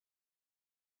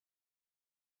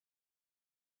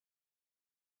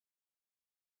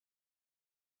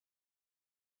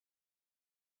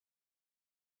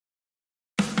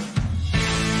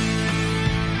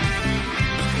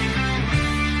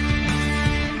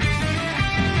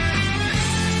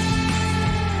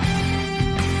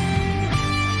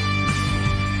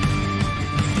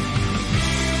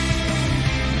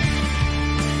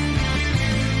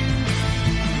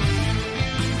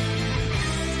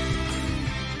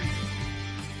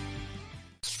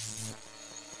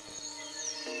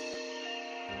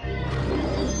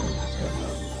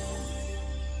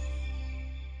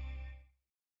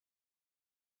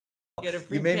Get a You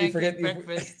free made me forget. pancake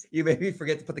breakfast. You made me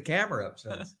forget to put the camera up.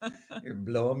 Sons. You're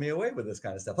blowing me away with this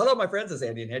kind of stuff. Hello, my friends. It's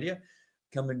Andy and Hedieh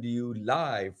coming to you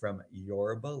live from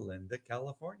Yorba Linda,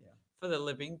 California. For the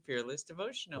Living Fearless Oh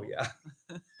Devotional. yeah.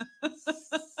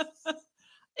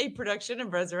 A production of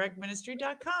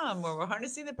resurrectministry.com, where we're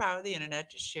harnessing the power of the internet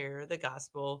to share the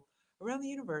gospel around the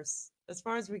universe as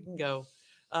far as we can go.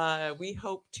 We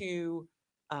hope to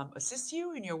assist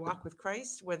you in your walk with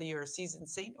Christ, whether you're a seasoned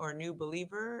saint or a new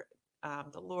believer.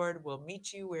 The Lord will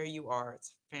meet you where you are.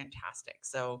 It's fantastic.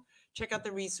 So check out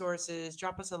the resources,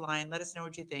 drop us a line, let us know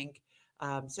what you think.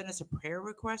 Send us a prayer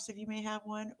request if you may have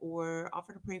one, or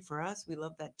offer to pray for us. We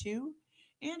love that too.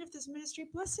 And if this ministry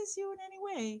blesses you in any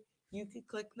way, you could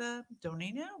click the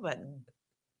donate now button.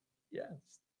 Yes,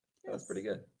 that was pretty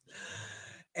Yes. good.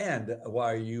 And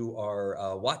while you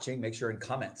are watching, make sure and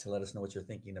comment to let us know what you're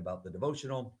thinking about the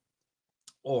devotional,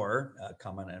 or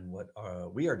comment on what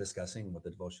we are discussing, what the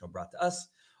devotional brought to us,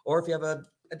 or if you have a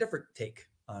different take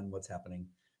on what's happening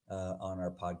on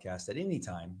our podcast at any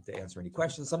time to answer any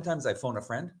questions. Sometimes I phone a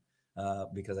friend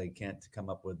because I can't come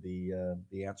up with the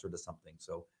answer to something.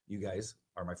 So you guys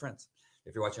are my friends.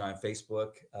 If you're watching on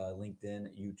Facebook, LinkedIn,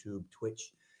 YouTube,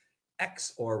 Twitch,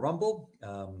 X, or Rumble,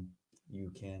 you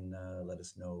can let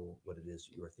us know what it is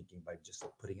you are thinking by just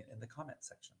putting it in the comment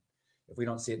section. If we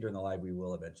don't see it during the live, we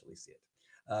will eventually see it.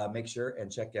 Make sure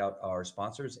and check out our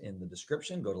sponsors in the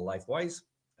description. Go to LifeWise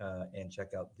and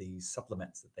check out the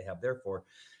supplements that they have there for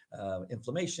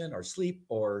inflammation or sleep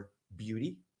or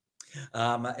beauty.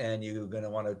 And you're going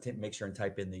to want to make sure and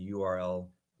type in the URL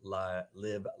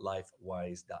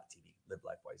livelifewise.tv,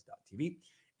 livelifewise.tv,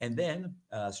 and then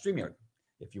Streamyard.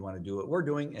 If you want to do what we're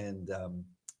doing and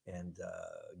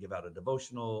give out a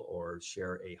devotional or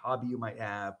share a hobby you might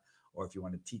have, or if you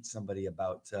want to teach somebody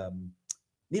about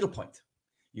needlepoint,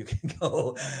 you can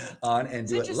go on and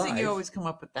It's do it interesting you live. always come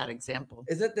up with that example.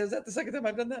 Is that the second time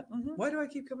I've done that? Mhm. Why do I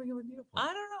keep coming in with needlepoint?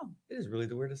 I don't know. It is really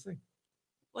the weirdest thing.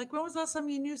 Like, when was the last time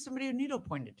you knew somebody who needle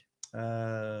pointed?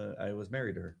 I was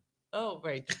married to her. Oh,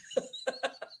 right.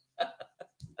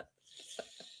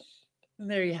 And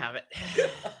there you have it.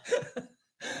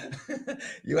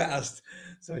 You asked,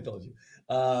 so I told you.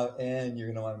 And you're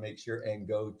going to want to make sure and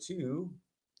go to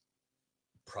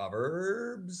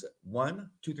Proverbs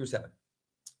 1, 2 through 7.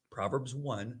 Proverbs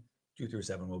 1, 2 through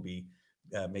 7 will be,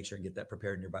 make sure and get that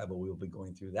prepared in your Bible. We will be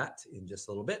going through that in just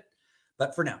a little bit.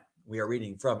 But for now, we are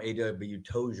reading from A.W.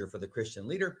 Tozer for the Christian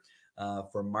Leader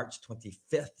for March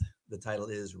 25th. The title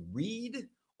is Read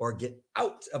or Get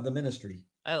Out of the Ministry.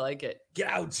 I like it. Get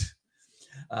out.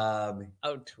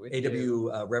 Out with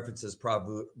A.W. References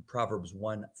Proverbs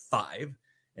 1:5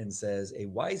 and says, a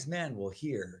wise man will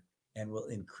hear and will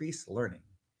increase learning,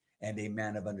 and a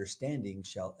man of understanding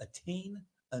shall attain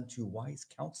unto wise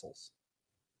counsels.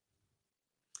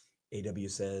 A.W.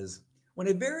 says, when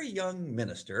a very young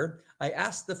minister, I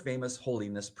asked the famous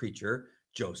holiness preacher,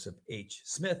 Joseph H.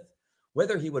 Smith,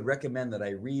 whether he would recommend that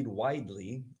I read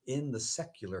widely in the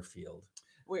secular field.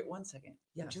 Wait 1 second.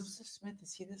 Yes. Joseph Smith,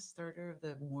 is he the starter of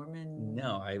the Mormon?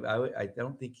 No, I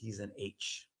don't think he's an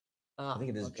H. I think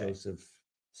it is okay. Joseph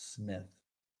Smith.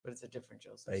 But it's a different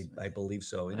Joseph I Smith. believe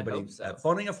so. I Anybody hope so.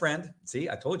 phoning a friend? See,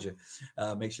 I told you.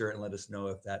 Make sure and let us know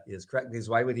if that is correct. Because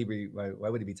why would he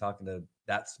be talking to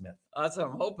that Smith? That's what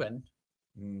I'm hoping.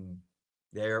 I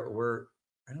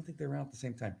don't think they were around at the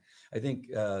same time. I think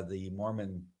the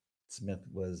Mormon Smith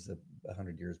was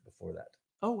 100 years before that.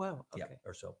 Oh, wow. Okay. Yeah,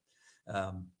 or so.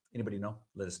 Anybody know?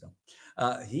 Let us know.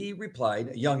 He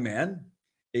replied, young man,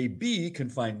 a bee can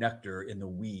find nectar in the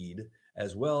weed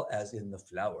as well as in the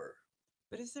flower.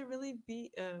 But is there really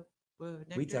nectar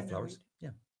Weeds have in the flowers. weed?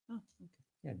 Yeah. Oh, okay.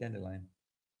 Yeah, dandelion.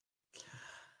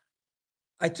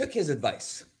 I took his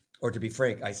advice, or to be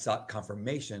frank, I sought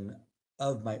confirmation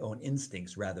of my own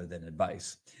instincts rather than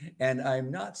advice. And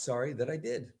I'm not sorry that I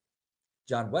did.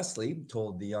 John Wesley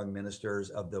told the young ministers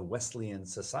of the Wesleyan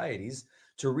societies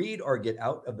to read or get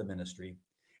out of the ministry.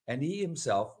 And he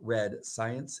himself read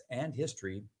science and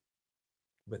history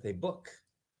with a book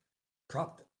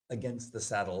propped against the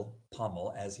saddle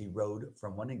pommel as he rode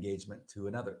from one engagement to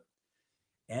another.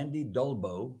 Andy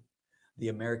Dolbo, the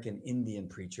American Indian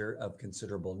preacher of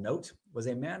considerable note, was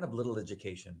a man of little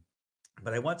education,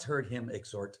 but I once heard him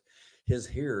exhort his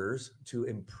hearers to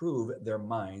improve their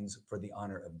minds for the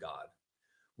honor of God.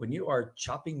 When you are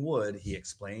chopping wood, he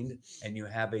explained, and you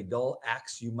have a dull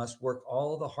axe, you must work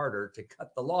all the harder to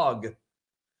cut the log.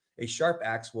 A sharp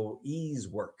axe will ease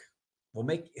work.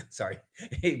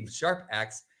 A sharp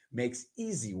axe makes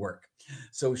easy work.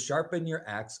 So sharpen your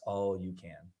axe all you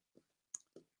can.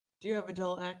 Do you have a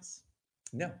dull axe?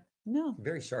 No, No.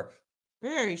 very sharp.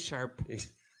 Very sharp.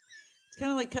 It's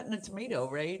kind of like cutting a tomato,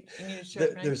 right? You need a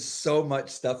sharp knife. There's so much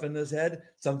stuff in this head.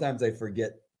 Sometimes I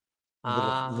forget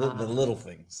the little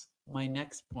things. My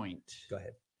next point. Go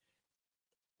ahead.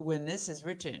 When this is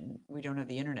written, we don't have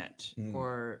the internet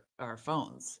or our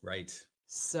phones. Right.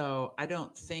 So I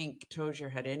don't think Tozer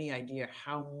had any idea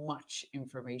how much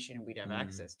information we'd have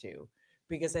access to,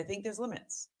 because I think there's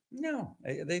limits. No,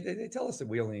 they tell us that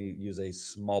we only use a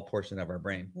small portion of our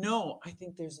brain. No, I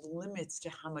think there's limits to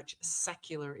how much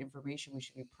secular information we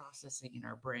should be processing in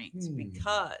our brains,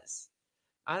 because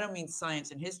I don't mean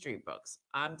science and history books.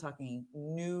 I'm talking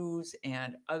news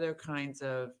and other kinds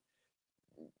of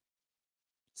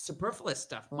superfluous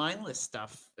stuff, mindless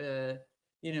stuff,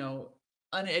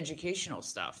 uneducational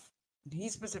stuff. He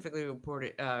specifically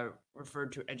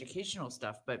referred to educational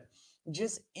stuff, but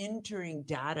just entering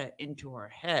data into our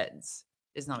heads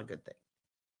is not a good thing.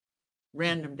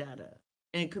 Random data,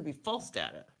 and it could be false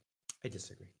data. I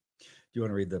disagree. Do you want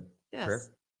to read the prayer?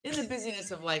 In the busyness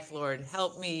of life, Lord,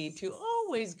 help me to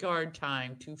always guard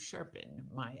time to sharpen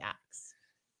my axe.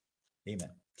 Amen.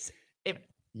 Amen.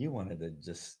 You wanted to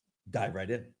just dive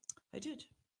right in. I did.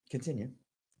 Continue.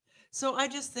 So I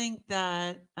just think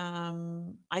that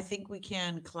I think we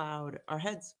can cloud our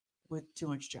heads with too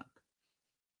much junk.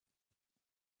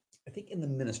 I think in the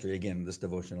ministry, again, this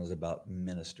devotional is about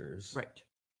ministers, right?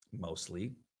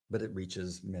 Mostly, but it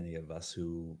reaches many of us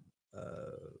who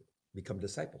become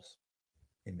disciples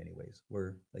in many ways.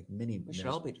 We're like we should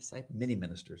all be disciples. Mini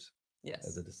ministers. Yes.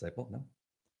 As a disciple, no.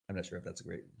 I'm not sure if that's a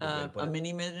great way to put it.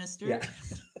 Mini minister? Yeah.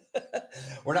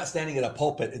 We're not standing at a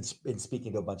pulpit and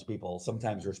speaking to a bunch of people.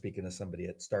 Sometimes we're speaking to somebody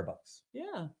at Starbucks.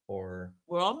 Yeah. Or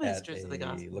we're all ministers of the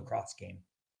gospel. Lacrosse game.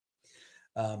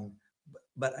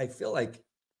 But I feel like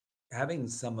having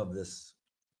some of this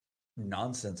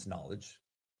nonsense knowledge,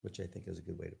 which I think is a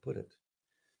good way to put it,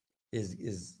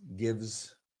 is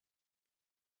gives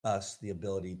us the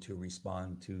ability to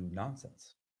respond to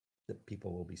nonsense that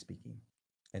people will be speaking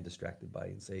and distracted by,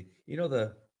 and say,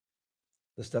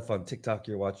 the stuff on TikTok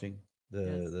you're watching,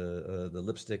 the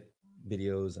lipstick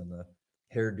videos and the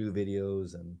hairdo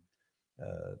videos and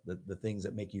the things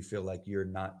that make you feel like you're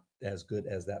not as good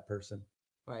as that person.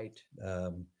 Right.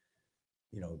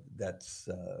 That's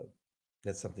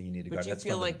something you need to guard.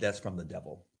 That's from the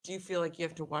devil. Do you feel like you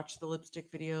have to watch the lipstick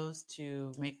videos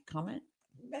to make a comment?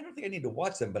 I don't think I need to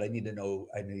watch them, but I need to know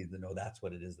that's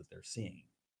what it is that they're seeing.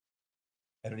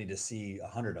 I don't need to see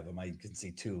 100 of them. I can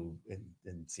see 2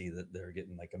 and see that they're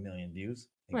getting like 1 million views.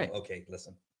 Right. Go, okay,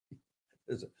 listen.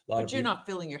 There's a lot but you're not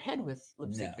filling your head with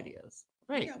lipstick videos.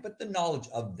 Right. Yeah, but the knowledge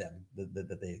of them,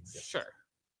 that they exist. Sure.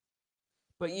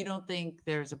 But you don't think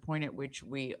there's a point at which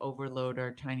we overload our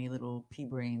tiny little pea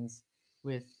brains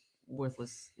with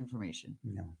worthless information?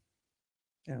 No,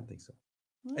 I don't think so.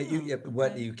 Oh,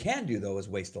 what you can do, though, is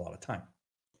waste a lot of time.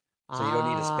 So you don't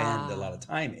need to spend a lot of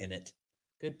time in it.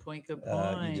 Good point. Good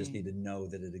point. You just need to know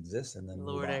that it exists, and then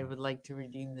Lord, I would like to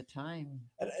redeem the time.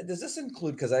 Does this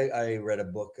include? Because I read a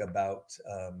book about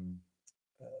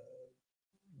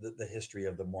the history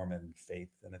of the Mormon faith,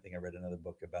 and I think I read another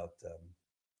book about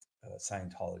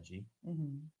Scientology.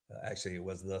 Mm-hmm. Actually, it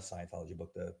was the Scientology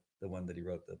book, the one that he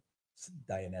wrote, the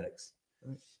Dianetics.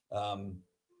 Right.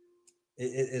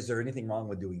 Is there anything wrong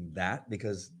with doing that?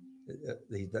 Because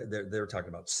they're talking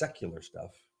about secular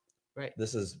stuff. Right.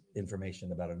 This is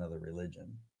information about another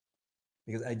religion.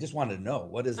 Because I just wanted to know,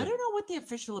 what is it? I don't know what the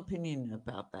official opinion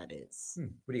about that is.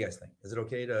 What do you guys think? Is it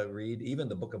okay to read even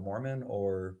the Book of Mormon,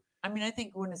 or? I mean, I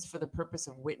think when it's for the purpose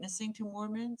of witnessing to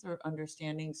Mormons or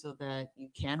understanding so that you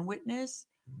can witness,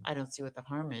 I don't see what the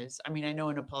harm is. I mean, I know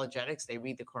in apologetics, they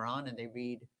read the Quran and they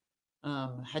read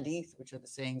Hadith, which are the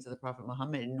sayings of the Prophet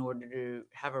Muhammad, in order to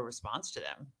have a response to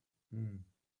them.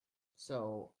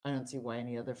 So I don't see why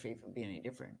any other faith would be any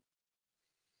different.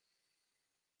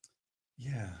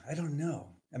 Yeah, I don't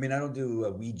know. I mean, I don't do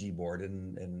a Ouija board,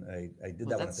 and I did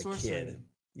that when I was a kid.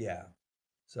 Yeah,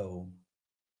 so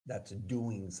that's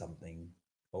doing something,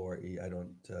 or I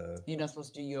don't. You're not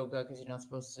supposed to do yoga because you're not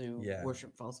supposed to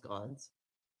worship false gods.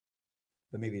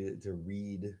 But maybe to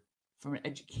read from an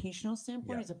educational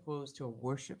standpoint as opposed to a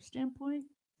worship standpoint.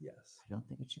 Yes, I don't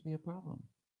think it should be a problem.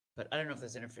 But I don't know if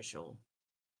there's an official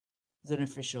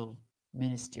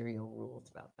ministerial rules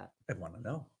about that. I'd want to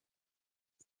know.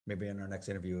 Maybe in our next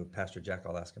interview with Pastor Jack,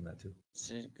 I'll ask him that too.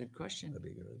 It's a good question. That'd be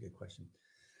a really good question.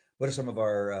 What are some of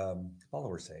our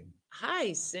followers saying?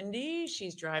 Hi, Cindy.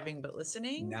 She's driving but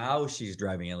listening. Now she's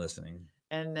driving and listening.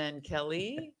 And then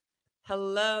Kelly.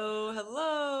 Hello.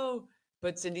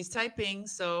 But Cindy's typing,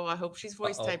 so I hope she's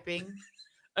voice typing.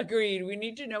 Agreed. We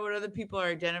need to know what other people are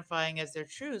identifying as their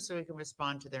truth so we can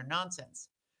respond to their nonsense.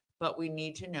 but we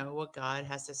need to know what God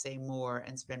has to say more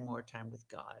and spend more time with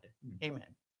God. Amen.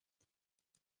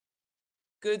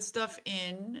 Good stuff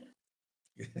in,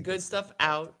 good stuff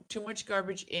out. Too much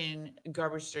garbage in,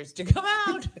 garbage starts to come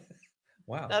out.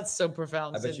 Wow. That's so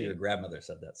profound. I bet Cindy. your grandmother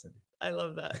said that, Cindy. I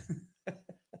love that.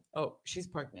 Oh, she's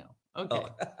parked now. Okay.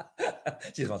 Oh.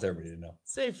 She just wants everybody to know.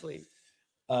 Safely.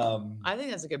 I I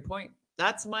think that's a good point.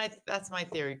 That's my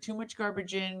theory. Too much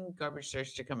garbage in, garbage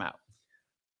starts to come out.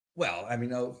 Well, I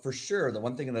mean, for sure, the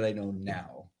one thing that I know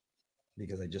now,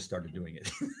 because I just started doing it,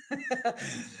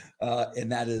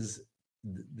 and that is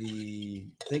the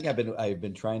thing I've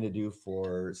been trying to do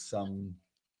for some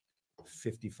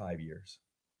 55 years.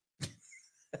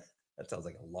 That sounds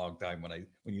like a long time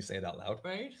when you say it out loud,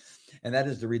 Right? and that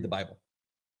is to read the Bible.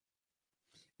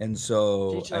 And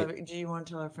so, do you want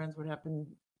to tell our friends what happened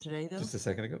today, though? Just a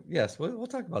second ago, yes, we'll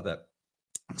talk about that.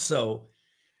 So,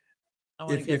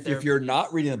 if you're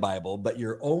not reading the Bible, but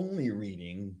you're only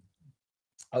reading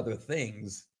other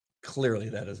things, clearly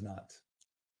that is not.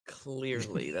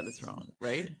 Clearly that is wrong,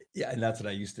 right? Yeah, and that's what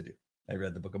I used to do. I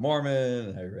read the Book of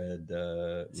Mormon. I read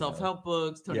self-help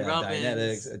books, Tony Robbins,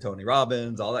 Dianetics, Tony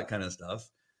Robbins, all that kind of stuff,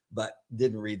 but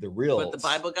didn't read the real. But the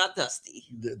Bible got dusty.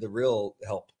 The real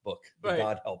help book, the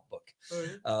God help book.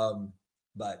 Right.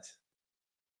 But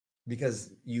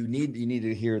because you need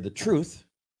to hear the truth,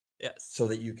 yes, so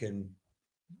that you can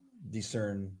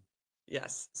discern,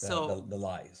 yes, so the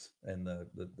lies and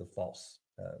the false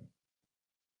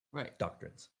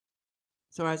doctrines.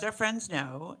 So as our friends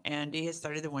know, Andy has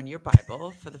started the 1-year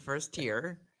Bible for the first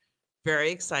year. Very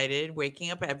excited,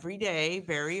 waking up every day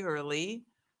very early.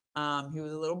 He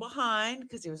was a little behind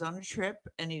because he was on a trip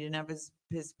and he didn't have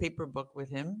his paper book with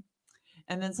him.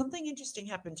 And then something interesting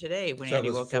happened today when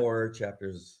Andy woke up. 4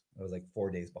 chapters. I was like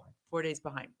 4 days behind. 4 days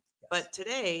behind. Yes. But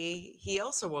today he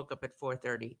also woke up at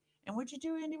 4:30. And what'd you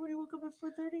do, Andy, when you woke up at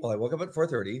 4:30? Well, I woke up at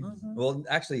 4:30. Mm-hmm. Well,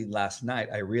 actually, last night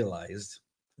I realized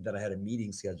that I had a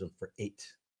meeting scheduled for 8.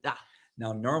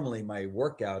 Now, normally my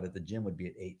workout at the gym would be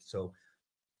at 8. So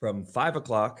from 5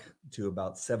 o'clock to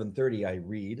about 7:30, I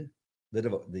read the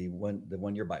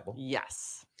 1-year Bible.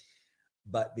 Yes.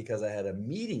 But because I had a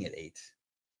meeting at 8,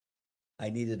 I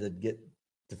needed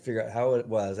to figure out how it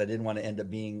was. I didn't want to end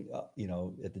up being,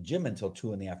 at the gym until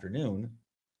 2 in the afternoon.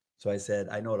 So I said,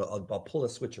 I know I'll pull a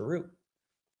switcheroo.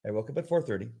 I woke up at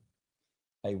 4:30.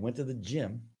 I went to the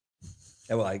gym.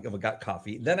 Well, I got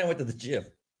coffee. Then I went to the gym.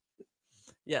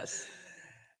 Yes.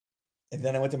 And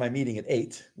then I went to my meeting at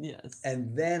 8. Yes.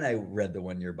 And then I read the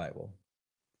 1-year Bible.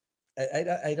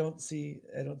 I don't see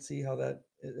how that.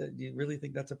 Do you really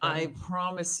think that's a problem? I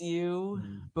promise you,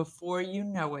 before you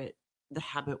know it, the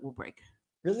habit will break.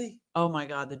 Really? Oh my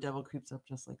God, the devil creeps up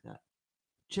just like that.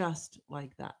 Just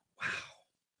like that. Wow.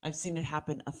 I've seen it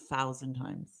happen 1,000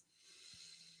 times.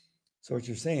 So what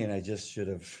you're saying, I just should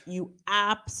have. You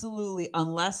absolutely,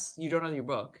 unless you don't have your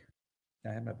book. I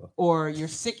have my book. Or you're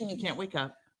sick and you can't wake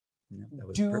up. Yeah, that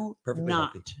was do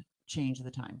not healthy. Change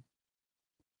the time.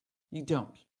 You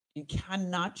don't. You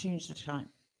cannot change the time.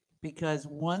 Because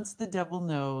once the devil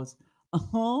knows,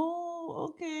 oh,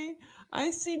 okay, I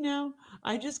see now.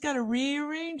 I just got to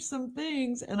rearrange some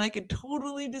things and I could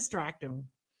totally distract him.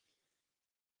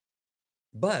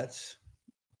 But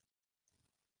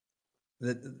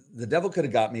the devil could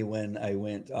have got me when I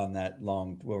went on that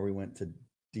long, where we went to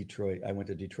Detroit. I went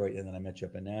to Detroit and then I met you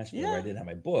up in Nashville where I didn't have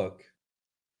my book.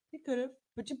 He could have,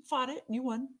 but you fought it and you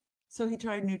won. So he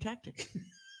tried a new tactic.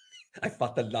 I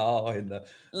fought the law and the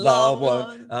law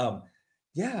won.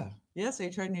 Yeah. Yeah, so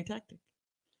he tried a new tactic.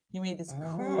 He made this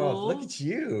cool. Look at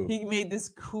you. He made this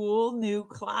cool new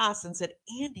class and said,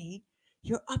 Andy,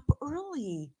 you're up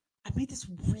early. I made this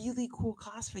really cool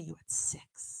class for you at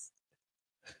 6.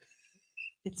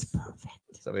 It's perfect.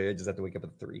 So maybe I just have to wake up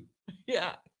at 3.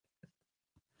 Yeah.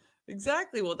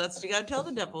 Exactly. Well, that's what you got to tell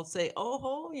the devil. Say,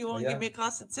 oh, you want to give me a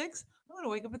class at 6? I'm going to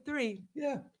wake up at 3.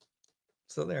 Yeah.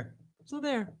 So there.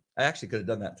 I actually could have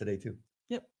done that today too.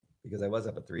 Yep. Because I was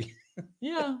up at 3.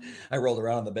 Yeah. I rolled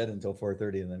around on the bed until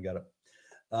 4:30 and then got up.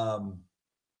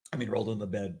 Rolled in the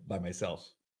bed by myself.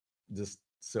 Just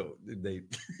so they.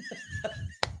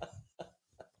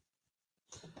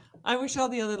 I wish all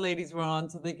the other ladies were on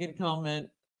so they could comment.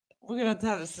 We're going to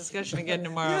have this discussion again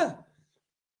tomorrow. Yeah.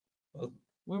 Well,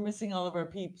 we're missing all of our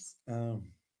peeps so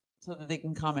that they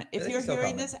can comment. If you're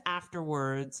hearing this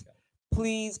afterwards,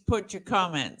 please put your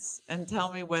comments and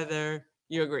tell me whether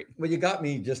you agree. Well, you got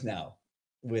me just now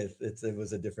with it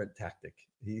was a different tactic.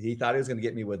 He thought he was going to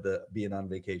get me with being on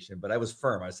vacation, but I was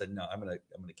firm. I said, no, I'm going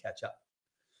to catch up.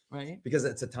 Right. Because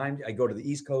it's a time, I go to the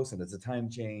East Coast and it's a time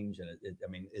change. And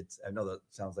I know that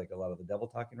sounds like a lot of the devil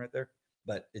talking right there,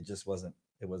 but it just wasn't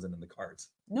It wasn't in the cards,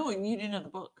 No, and you didn't have the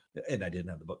book. and I didn't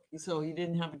have the book. So you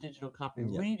didn't have a digital copy.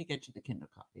 Yeah. We need to get you the Kindle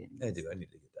copy. I anyways. do. I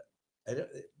need to get that. I don't,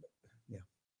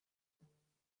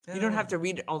 yeah. You don't have to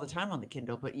read it all the time on the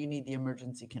Kindle, but you need the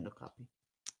emergency Kindle copy.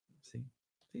 See,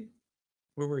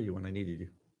 where were you when I needed you?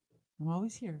 I'm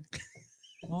always here.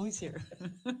 I'm always here.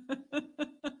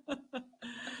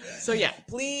 So yeah,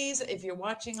 please, if you're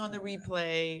watching on the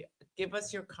replay, give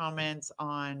us your comments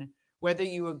on whether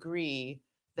you agree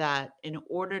that in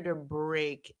order to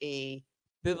break a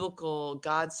biblical,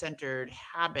 God-centered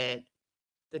habit,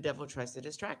 the devil tries to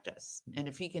distract us. And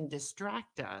if he can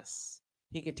distract us,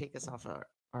 he could take us off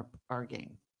our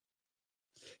game.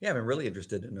 Yeah, I'm really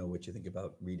interested to know what you think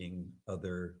about reading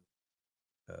other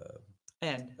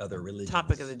And religions.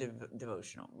 Topic of the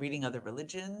devotional, reading other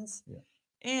religions. Yeah.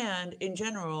 And in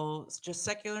general, it's just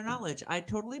secular knowledge. I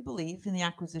totally believe in the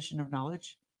acquisition of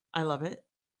knowledge. I love it.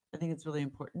 I think it's really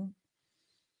important.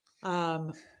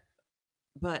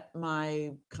 But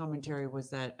my commentary was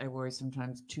that I worry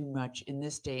sometimes too much in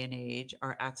this day and age.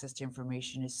 Our access to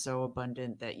information is so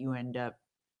abundant that you end up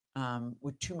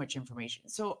with too much information.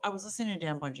 So I was listening to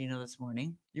Dan Bongino this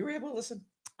morning. You were able to listen?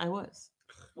 I was.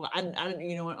 Well, I don't.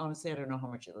 You know what? Honestly, I don't know how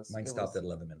much it listened. Mine stopped at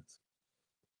 11 minutes.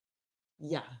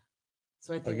 Yeah.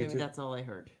 So I think you maybe too? that's all I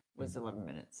heard was 11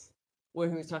 minutes, where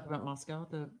he was talking about Moscow,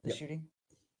 the Yep. shooting,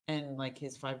 and like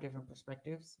his 5 different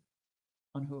perspectives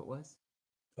on who it was.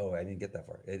 Oh, I didn't get that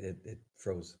far. It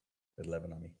froze at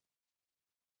 11 on me.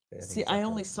 think See, it's I like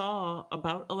only saw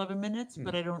about 11 minutes,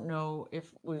 but Hmm. I don't know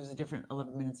if it was a different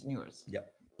 11 minutes in yours.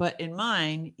 Yep. But in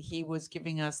mine, he was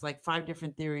giving us like 5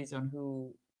 different theories on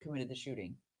who committed the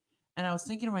shooting. And I was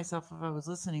thinking to myself, if I was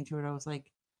listening to it, I was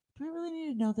like, do I really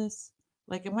need to know this?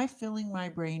 Like, am I filling my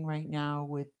brain right now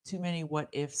with too many what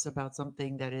ifs about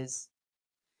something that is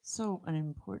so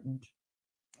unimportant?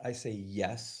 I say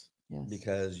yes, Yes.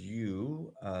 because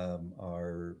you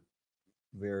are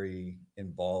very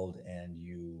involved and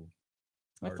you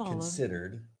I are follow.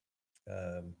 considered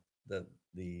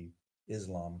the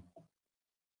Islam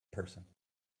person,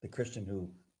 the Christian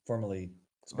who formerly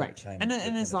spent Right. time And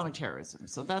in Islamic terrorism.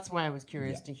 So that's why I was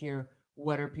curious Yeah. to hear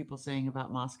what are people saying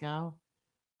about Moscow.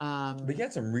 We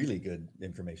had some really good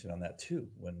information on that too.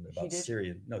 When about did?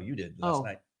 Syrian, no, you did last Oh.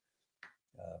 night.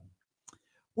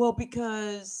 Well,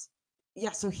 because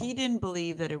yeah, so he didn't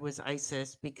believe that it was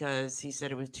ISIS because he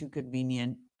said it was too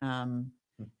convenient.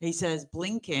 He says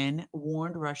Blinken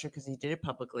warned Russia because he did it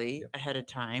publicly Yep. ahead of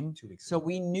time. 2 weeks So ago.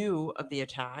 we knew of the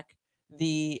attack.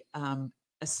 The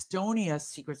Estonia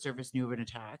Secret Service knew of an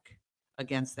attack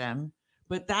against them,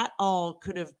 but that all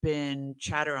could have been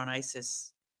chatter on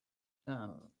ISIS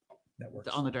Networks.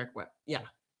 on the dark web. Yeah.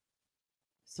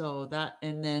 So that,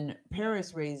 and then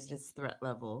Paris raised its threat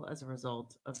level as a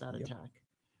result of that Yep. attack.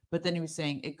 But then he was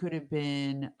saying it could have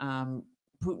been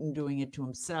Putin doing it to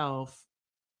himself.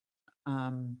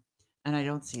 And I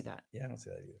don't see that. Yeah, I don't see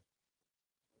that either.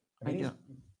 I mean, don't.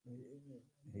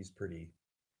 He's pretty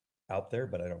out there,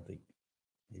 but I don't think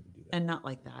he would do that. And not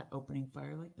like that, opening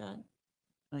fire like that.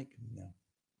 Like,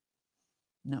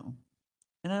 no.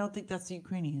 And I don't think that's the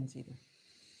Ukrainians either.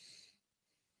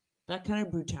 That kind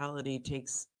of brutality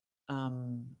takes a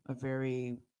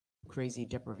very crazy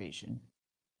deprivation.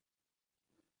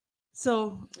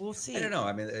 So we'll see. I don't know.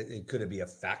 I mean, it could be a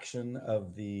faction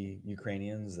of the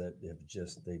Ukrainians that they've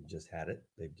just had it.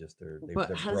 They're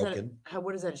broken.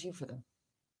 What does that achieve for them?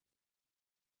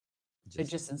 It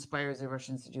just inspires the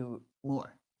Russians to do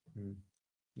more.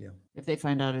 Yeah. If they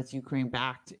find out it's Ukraine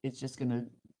backed, it's just going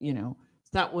to,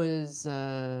 that was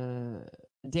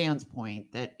Dan's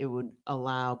point, that it would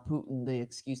allow Putin the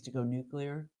excuse to go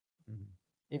nuclear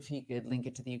if he could link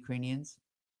it to the Ukrainians.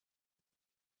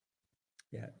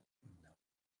 Yeah.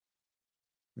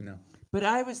 No. But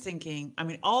I was thinking, I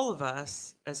mean, all of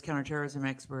us as counterterrorism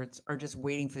experts are just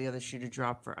waiting for the other shoe to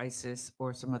drop for ISIS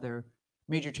or some other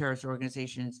major terrorist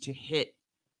organizations to hit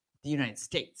the United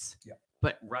States. Yeah.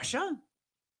 But Russia?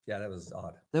 Yeah, that was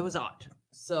odd. That was odd.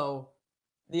 So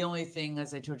the only thing,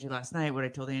 as I told you last night, what I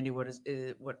told Andy, what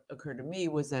occurred to me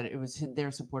was that it was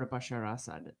their support of Bashar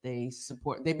al-Assad. They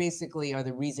basically are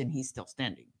the reason he's still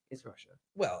standing, is Russia.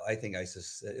 Well, I think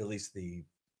ISIS, at least the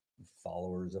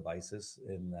followers of ISIS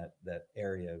in that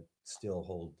area, still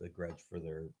hold a grudge for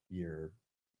their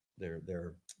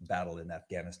battle in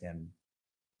Afghanistan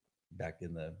back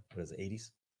in the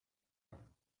 80s.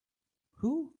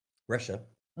 Who? Russia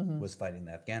was fighting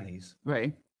the Afghanis,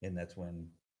 right? And that's when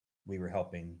we were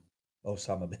helping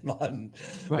Osama bin Laden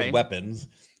right. with weapons.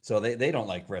 So they don't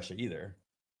like Russia either.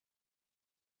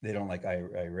 They don't like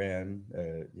Iran.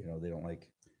 They don't like.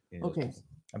 Okay.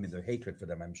 I mean, their hatred for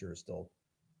them, I'm sure, is still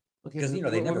Okay, because they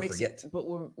we're never mixing, forget. but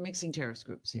we're mixing terrorist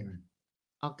groups here.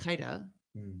 Al Qaeda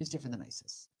Mm. is different than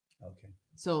ISIS. Okay.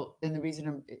 So, and the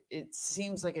reason it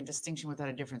seems like a distinction without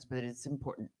a difference, but it's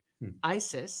important.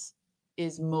 ISIS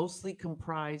is mostly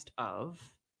comprised of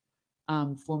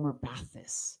former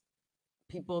Baathists,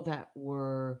 people that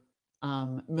were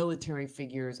military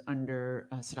figures under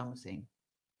Saddam Hussein.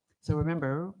 So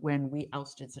remember, when we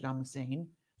ousted Saddam Hussein,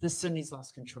 the Sunnis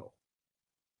lost control.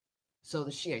 So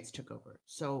the Shiites took over.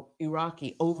 So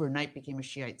Iraqi overnight became a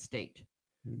Shiite state.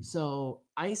 So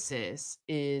ISIS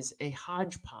is a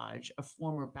hodgepodge of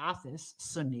former Ba'athist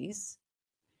Sunnis,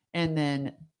 and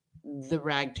then the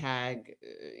ragtag,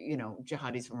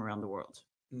 jihadis from around the world.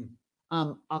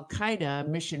 Al Qaeda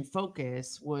mission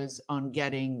focus was on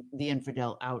getting the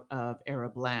infidel out of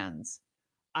Arab lands.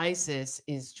 ISIS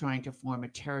is trying to form a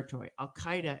territory. Al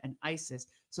Qaeda and ISIS.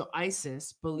 So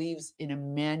ISIS believes in a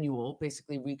manual,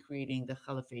 basically recreating the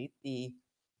caliphate, the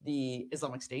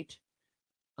Islamic State.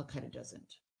 Al Qaeda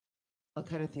doesn't. Al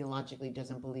Qaeda theologically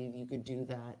doesn't believe you could do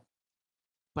that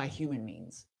by human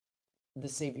means. The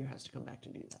savior has to come back to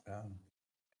do that.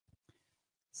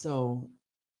 So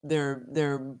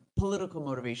their political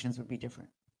motivations would be different.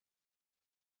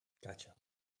 Gotcha.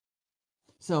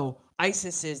 So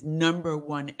ISIS's number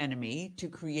one enemy to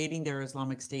creating their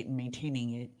Islamic State and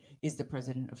maintaining it is the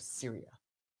president of Syria,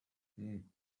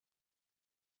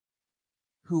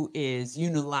 who is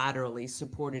unilaterally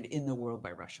supported in the world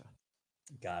by Russia.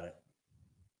 Got it.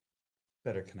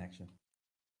 Better connection.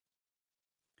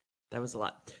 That was a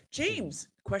lot. James,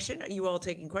 question. Are you all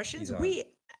taking questions? We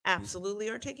absolutely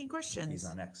are taking questions. He's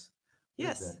on X.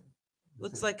 Yes.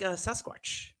 Looks like a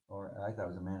Sasquatch. Or I thought it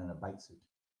was a man in a bite suit.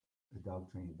 A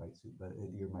dog training bite suit, but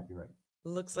you might be right.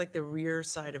 Looks like the rear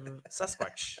side of a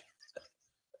Sasquatch.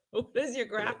 What is your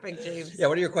graphic, James? Yeah,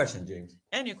 what are your questions, James?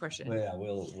 And your question. Well, yeah,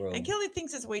 we'll... And Kelly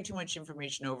thinks it's way too much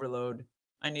information overload.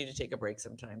 I need to take a break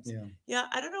sometimes. Yeah,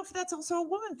 I don't know if that's also a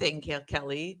woman thing,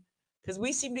 Kelly, because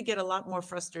we seem to get a lot more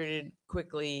frustrated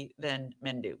quickly than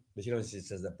men do. But she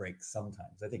says that break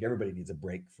sometimes. I think everybody needs a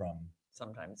break from...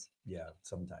 Sometimes. Yeah,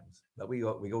 sometimes. But we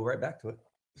go right back to it.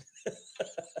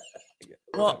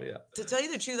 Well, to tell you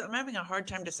the truth, I'm having a hard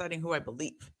time deciding who I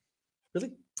believe.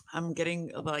 Really? I'm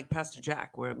getting like Pastor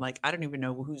Jack, where I'm like, I don't even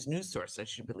know whose news source I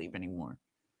should believe anymore.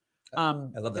 I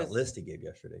love that list he gave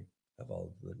yesterday of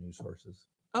all the news sources.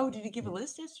 Oh, did he give a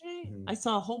list yesterday? I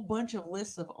saw a whole bunch of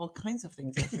lists of all kinds of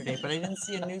things yesterday, but I didn't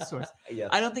see a news source. Yes.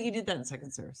 I don't think he did that in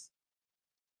second service.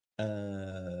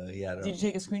 Yeah. Did you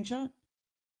take a screenshot?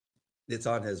 It's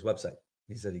on his website.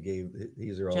 He said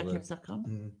these are all JackHibbs.com?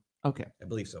 Mm-hmm. Okay. I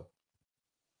believe so.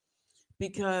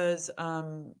 Because,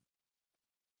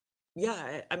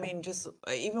 yeah, I mean, just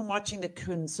even watching the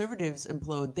conservatives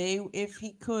implode, if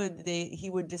he could, he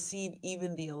would deceive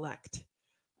even the elect.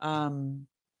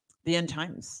 The end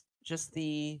times, just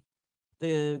the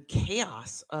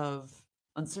chaos of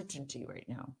uncertainty right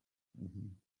now.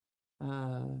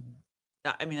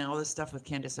 I mean, all this stuff with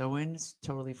Candace Owens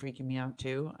totally freaking me out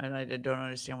too, and I don't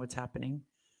understand what's happening.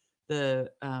 The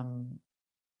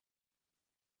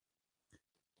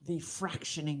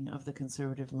fractioning of the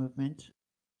conservative movement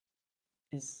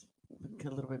is a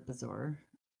little bit bizarre.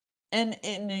 And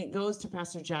it goes to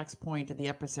Pastor Jack's point at the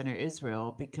epicenter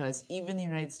Israel, because even the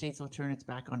United States will turn its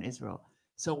back on Israel.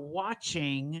 So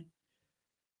watching,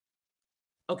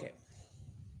 okay,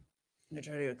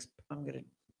 I'm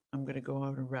gonna go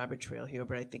on a rabbit trail here,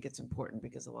 but I think it's important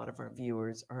because a lot of our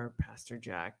viewers are Pastor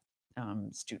Jack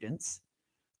students,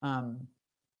 and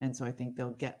so I think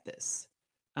they'll get this.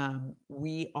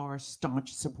 We are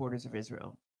staunch supporters of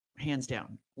Israel. Hands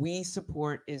down. We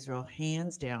support Israel,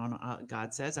 hands down.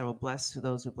 God says, I will bless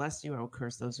those who bless you. I will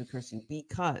curse those who curse you,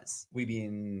 because... We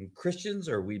being Christians,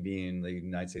 or we being the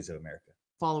United States of America?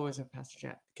 Followers of Pastor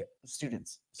Jack. Okay.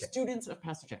 Students. Okay. Students of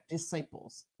Pastor Jack.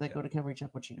 Disciples that go to Calvary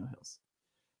Chapel, Chino Hills.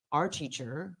 Our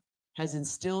teacher has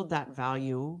instilled that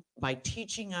value by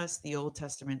teaching us the Old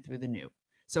Testament through the New.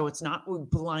 So it's not we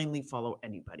blindly follow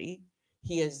anybody.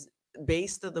 He has,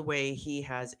 based on the way he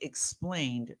has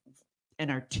explained and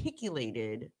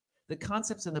articulated the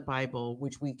concepts in the Bible,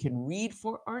 which we can read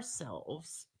for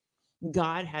ourselves.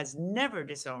 God has never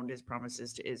disowned his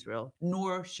promises to Israel,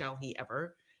 nor shall he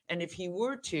ever. And if he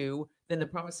were to, then the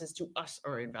promises to us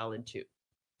are invalid too.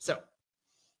 So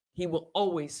he will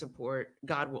always support,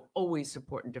 God will always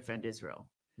support and defend Israel.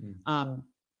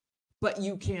 But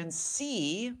you can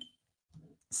see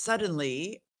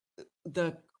suddenly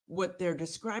what they're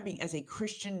describing as a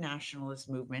Christian nationalist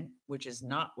movement, which is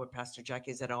not what Pastor Jack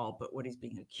is at all, but what he's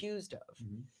being accused of.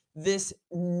 This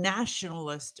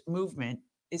nationalist movement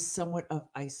is somewhat of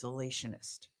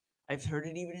isolationist. I've heard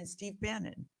it even in Steve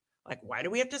Bannon. Like, why do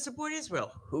we have to support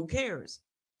Israel? Who cares?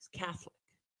 It's Catholic.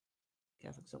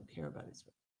 Catholics don't care about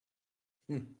Israel.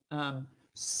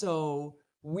 So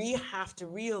we have to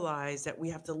realize that we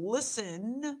have to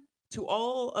listen to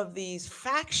all of these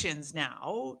factions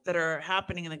now that are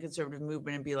happening in the conservative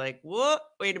movement and be like, what?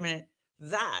 Wait a minute.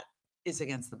 That is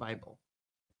against the Bible.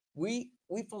 We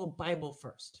follow Bible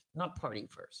first, not party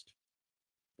first.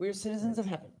 We are citizens of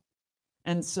heaven.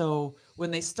 And so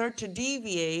when they start to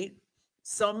deviate,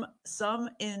 some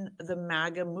in the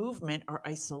MAGA movement are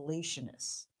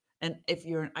isolationists. And if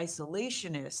you're an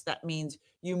isolationist, that means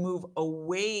you move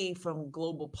away from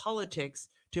global politics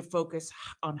to focus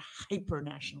on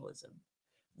hyper-nationalism.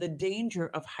 The danger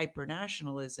of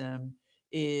hyper-nationalism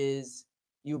is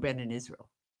you abandon Israel.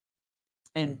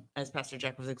 And as Pastor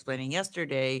Jack was explaining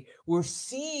yesterday, we're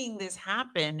seeing this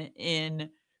happen in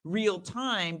real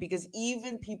time because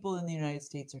even people in the United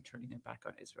States are turning their back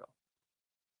on Israel.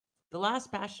 The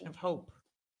last bastion of hope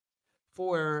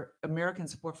for American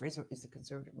support for Israel is the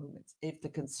conservative movements. If the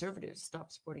conservatives stop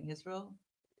supporting Israel,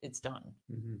 it's done.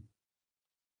 Mm-hmm.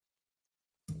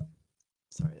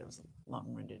 Sorry, that was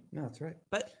long-winded. No, that's right.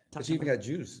 But you even got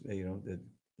Jews, that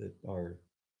are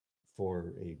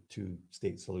for a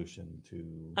two-state solution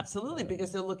to absolutely,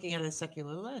 because they're looking at a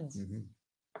secular lens. Mm-hmm.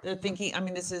 They're thinking, I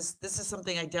mean, this is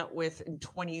something I dealt with in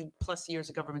 20 plus years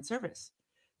of government service.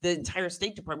 The entire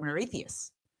State Department are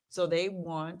atheists. So they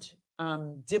want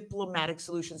diplomatic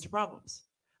solutions to problems.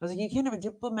 I was like, you can't have a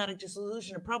diplomatic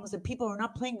solution to problems that people are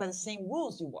not playing by the same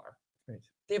rules you are. Right.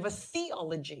 They have a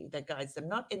theology that guides them,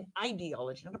 not an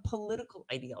ideology, not a political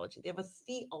ideology. They have a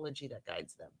theology that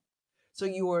guides them. So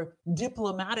your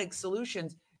diplomatic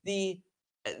solutions, the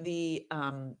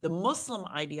Muslim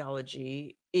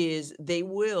ideology is they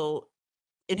will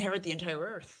inherit the entire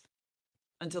earth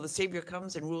until the Savior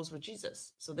comes and rules with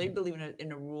Jesus. So they believe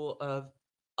in a rule of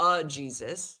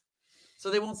Jesus. So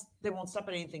they won't stop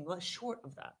at anything less short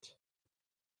of that.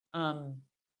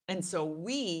 And so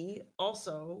we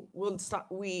also will stop.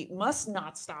 We must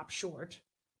not stop short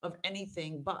of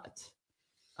anything but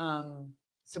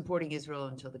supporting Israel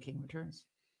until the King returns.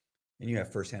 And you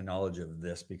have firsthand knowledge of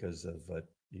this because of what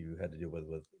you had to deal with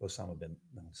Osama bin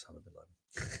Laden.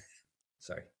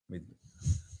 Sorry,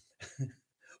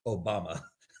 Obama,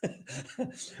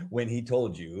 when he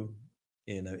told you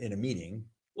in a meeting.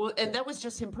 Well, and that was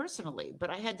just him personally, but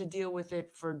I had to deal with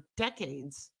it for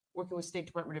decades, working with State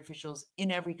Department officials in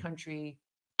every country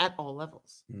at all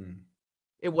levels.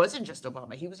 It wasn't just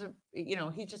Obama. He was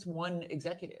he's just one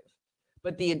executive,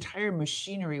 but the entire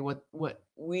machinery, what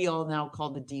we all now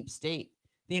call the deep state,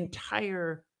 the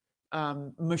entire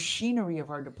machinery of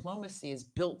our diplomacy is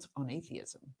built on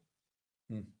atheism.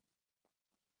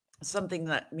 Something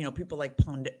that, people like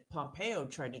Pompeo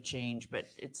tried to change, but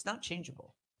it's not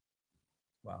changeable.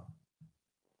 Wow.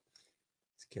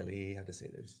 It's Kelly, how to say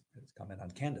there's comment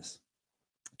on Candace.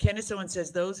 Candace Owen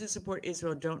says, those who support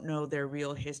Israel don't know their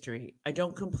real history. I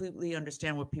don't completely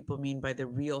understand what people mean by the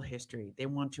real history. They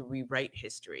want to rewrite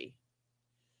history.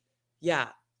 Yeah.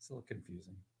 It's a little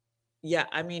confusing. Yeah.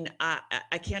 I mean, I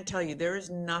can't tell you. There is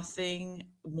nothing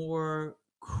more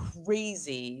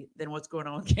crazy than what's going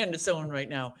on with Candace Owen right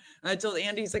now. And I told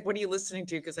Andy, he's like, what are you listening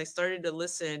to? Because I started to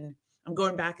listen. I'm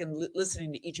going back and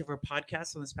listening to each of her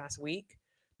podcasts from this past week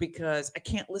because I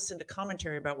can't listen to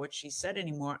commentary about what she said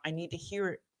anymore. I need to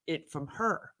hear it from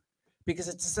her because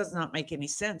it just does not make any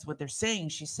sense what they're saying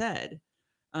she said.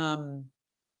 And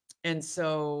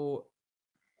so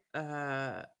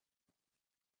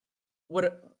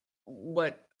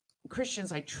what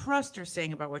Christians I trust are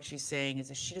saying about what she's saying is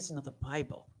that she doesn't know the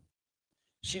Bible.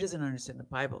 She doesn't understand the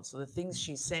Bible. So the things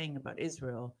she's saying about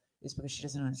Israel is because she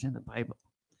doesn't understand the Bible.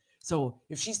 So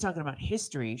if she's talking about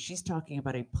history, she's talking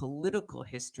about a political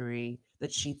history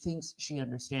that she thinks she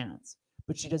understands,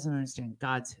 but she doesn't understand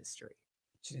God's history.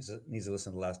 She needs to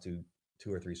listen to the last two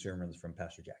or three sermons from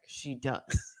Pastor Jack. She does.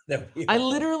 I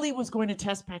literally was going to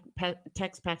text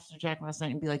Pastor Jack last night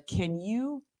and be like, can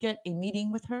you get a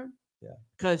meeting with her? Yeah.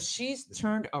 Because she's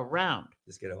turned around.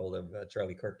 Just get a hold of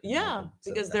Charlie Kirk. Yeah,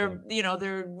 because they're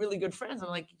really good friends. I'm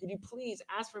like, could you please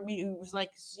ask for me? He was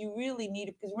like, you really need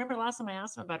it. Because remember last time I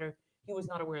asked him about her, he was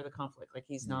not aware of the conflict. Like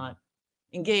he's not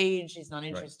engaged. He's not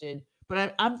interested. Right.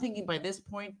 But I'm thinking by this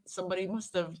point, somebody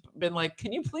must have been like,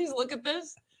 can you please look at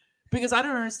this? Because I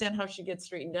don't understand how she gets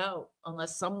straightened out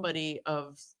unless somebody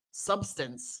of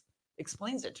substance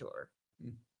explains it to her.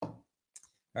 All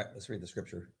right, let's read the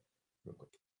scripture real quick.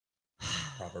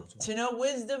 Proverbs 1. To know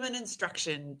wisdom and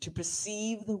instruction, to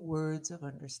perceive the words of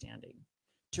understanding,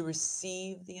 to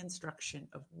receive the instruction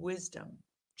of wisdom,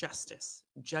 justice,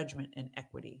 judgment, and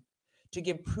equity, to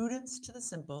give prudence to the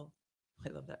simple, I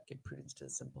love that. Give prudence to the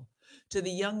simple. To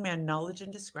the young man, knowledge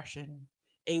and discretion.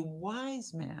 A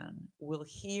wise man will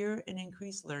hear and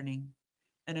increase learning,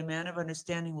 and a man of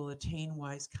understanding will attain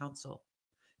wise counsel.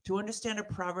 To understand a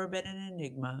proverb and an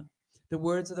enigma, the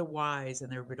words of the wise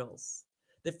and their riddles.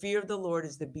 The fear of the Lord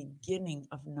is the beginning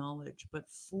of knowledge, but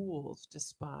fools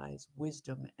despise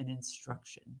wisdom and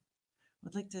instruction.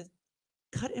 I'd like to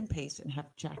cut and paste and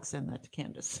have Jack send that to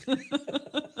Candace.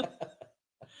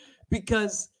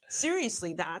 Because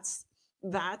seriously, that's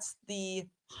the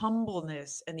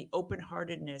humbleness and the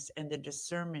open-heartedness and the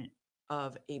discernment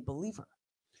of a believer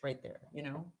right there,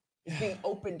 It's being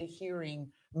open to hearing,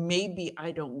 maybe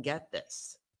I don't get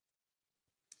this.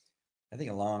 I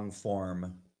think a long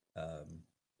form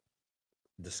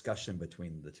discussion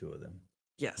between the two of them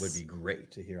would be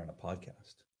great to hear on a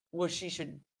podcast. Well, she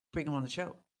should bring him on the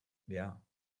show. Yeah.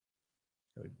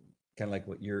 Kind of like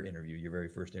what your very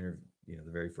first interview,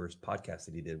 the very first podcast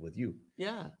that he did with you.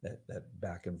 Yeah. That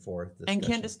back and forth discussion. And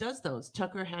Candace does those.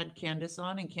 Tucker had Candace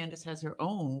on, and Candace has her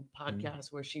own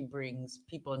podcast where she brings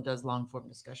people and does long form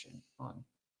discussion on.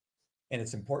 And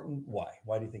it's important. Why?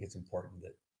 Why do you think it's important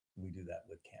that we do that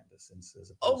with Candace?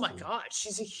 Oh my God.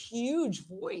 She's a huge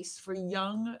voice for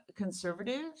young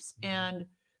conservatives. And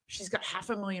she's got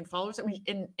 500,000 followers. I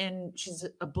mean, and she's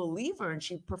a believer, and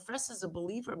she professes a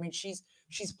believer. I mean, she's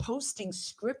posting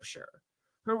scripture.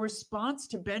 Her response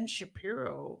to Ben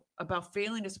Shapiro about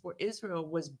failing to support Israel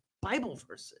was Bible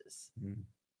verses.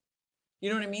 You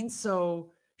know what I mean?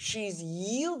 So she's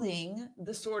yielding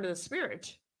the sword of the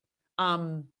Spirit,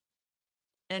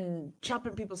 and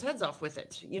chopping people's heads off with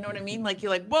it. You know what I mean? Like,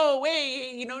 you're like, whoa,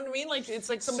 wait, you know what I mean? Like, it's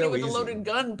like somebody with a loaded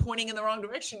gun pointing in the wrong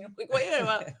direction. You're like, wait a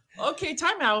minute, okay,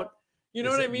 time out. You know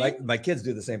what I mean? My kids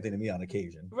do the same thing to me on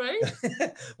occasion. Right?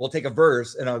 We'll take a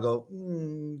verse and I'll go,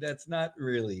 that's not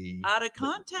really out of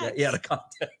context. Yeah, out of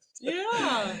context.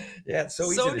 Yeah. Yeah, it's so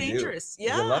easy so to dangerous. do.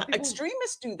 Yeah.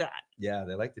 Extremists do that. Yeah,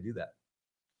 they like to do that.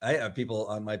 I have people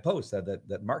on my post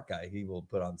that Mark guy, he will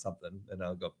put on something and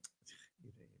I'll go,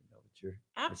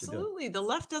 absolutely. The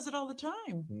left does it all the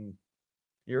time.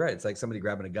 You're right. It's like somebody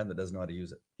grabbing a gun that doesn't know how to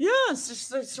use it. Yeah, it's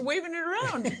just waving it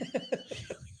around.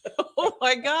 Oh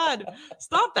my God.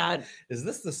 Stop that. Is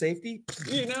this the safety?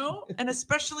 And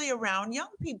especially around young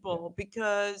people,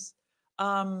 because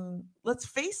let's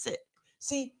face it.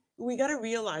 See, we got to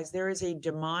realize there is a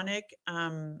demonic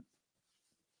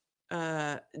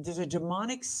there's a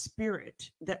demonic spirit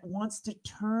that wants to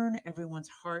turn everyone's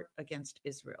heart against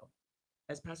Israel.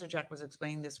 As Pastor Jack was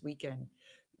explaining this weekend,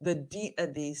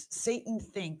 the Satan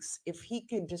thinks if he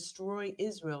could destroy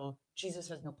Israel, Jesus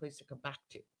has no place to come back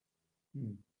to.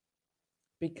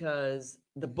 Because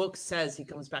the book says he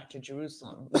comes back to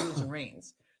Jerusalem, rules and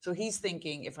reigns. So he's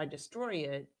thinking, if I destroy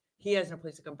it, he has no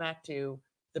place to come back to.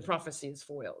 The prophecy is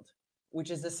foiled,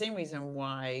 which is the same reason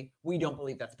why we don't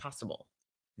believe that's possible.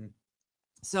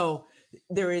 So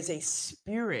there is a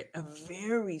spirit, a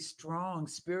very strong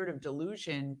spirit of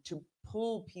delusion to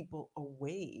pull people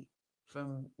away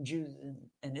from Jews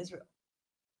and Israel.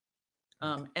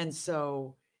 And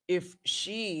so if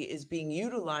she is being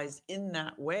utilized in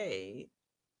that way,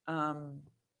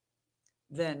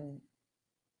 then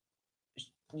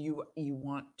you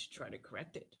want to try to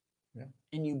correct it. Yeah.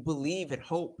 And you believe and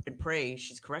hope and pray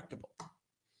she's correctable.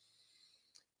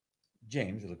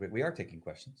 James, we are taking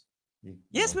questions.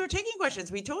 Yes, we were taking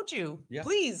questions. We told you. Yeah.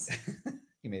 Please.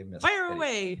 He may have missed Fire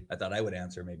away. I thought I would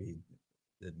answer. Maybe he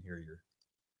didn't hear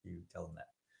you tell him that.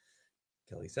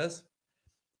 Kelly says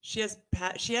she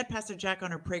had Pastor Jack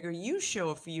on her PragerU show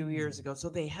a few years ago, so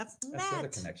they have met. That's the other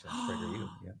connection. PragerU.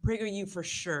 Yeah. PragerU for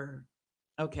sure.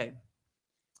 Okay.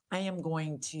 I am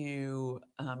going to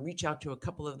reach out to a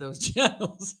couple of those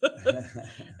channels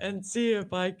and see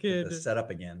if I could set up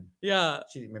again. Yeah.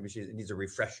 Maybe she needs a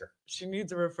refresher. She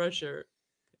needs a refresher.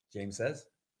 James says,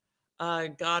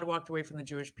 God walked away from the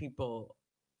Jewish people.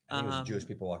 I think it was Jewish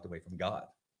people walked away from God.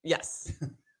 Yes.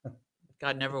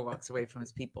 God never walks away from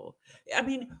his people. I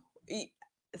mean,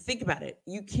 think about it.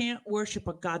 You can't worship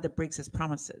a God that breaks his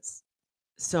promises.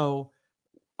 So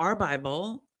our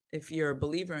Bible, if you're a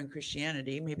believer in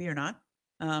Christianity, maybe you're not,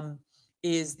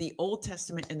 is the Old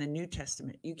Testament and the New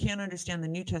Testament. You can't understand the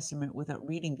New Testament without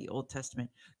reading the Old Testament.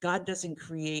 God doesn't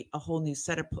create a whole new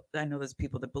set of, I know there's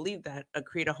people that believe that,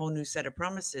 create a whole new set of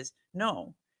promises.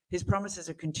 No, his promises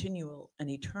are continual and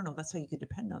eternal. That's how you could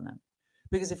depend on them.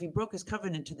 Because if he broke his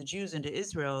covenant to the Jews and to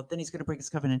Israel, then he's going to break his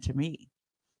covenant to me.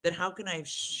 Then how can I have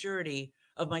surety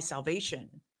of my salvation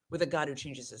with a God who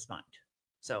changes his mind?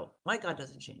 So my God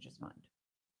doesn't change his mind.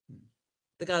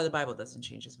 The God of the Bible doesn't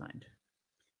change his mind.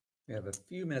 We have a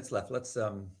few minutes left. Let's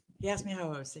He asked me how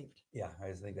I was saved. Yeah,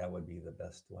 I think that would be the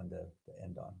best one to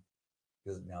end on.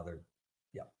 because now they're,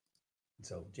 yeah.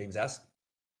 So James asked,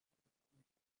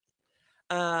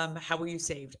 How were you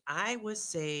saved? I was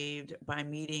saved by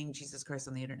meeting Jesus Christ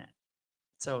on the internet.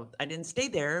 So I didn't stay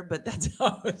there, but that's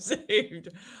how I was saved.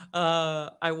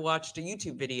 I watched a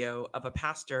YouTube video of a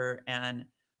pastor, and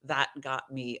that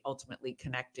got me ultimately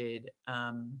connected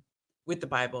with the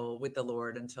Bible, with the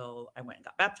Lord, until I went and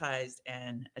got baptized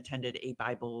and attended a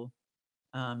Bible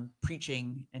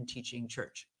preaching and teaching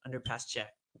church under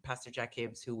Pastor Jack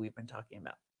Hibbs, who we've been talking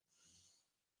about.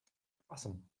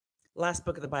 awesome. Last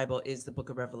book of the Bible is the book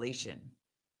of Revelation.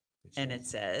 And it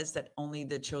says that only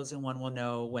the chosen one will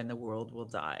know when the world will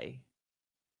die.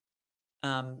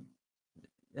 My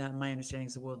understanding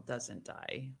is the world doesn't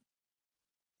die.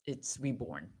 It's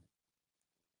reborn.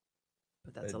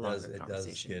 But that's a longer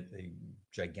conversation. It does get a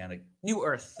gigantic new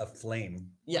earth, a flame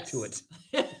yes. to it.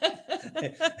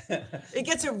 It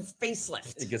gets a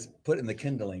facelift. It gets put in the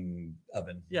kindling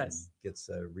oven. Yes. Gets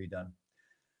redone.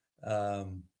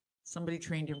 Somebody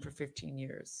trained him for 15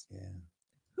 years. Yeah.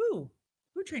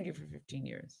 Who trained you for 15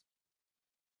 years?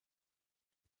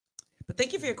 But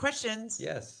thank you for your questions.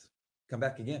 Yes. Come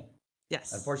back again.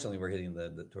 Yes. Unfortunately, we're hitting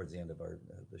the towards the end of our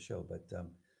the show, but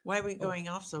why are we going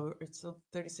off so it's still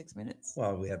 36 minutes?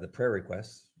 Well, we have the prayer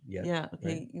requests. Yeah.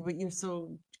 Okay. Right? But you're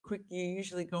so quick. You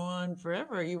usually go on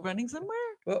forever. Are you running somewhere?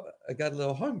 Well, I got a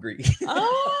little hungry.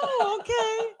 Oh,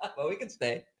 okay. Well, we can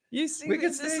stay. You see,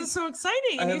 this is so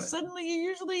exciting. And you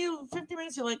usually 50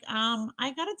 minutes, you're like,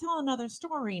 I got to tell another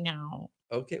story now.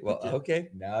 Okay. Well, okay.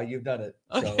 Now you've done it.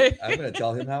 Okay. So I'm going to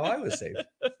tell him how I was saved.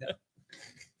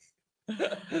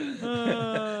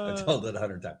 I told it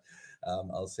 100 times.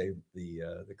 I'll save the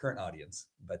current audience,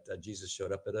 but Jesus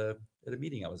showed up at a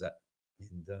meeting I was at,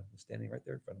 and was standing right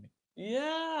there in front of me.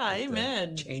 Yeah,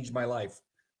 amen. Changed my life.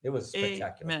 It was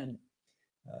spectacular. Amen.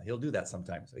 He'll do that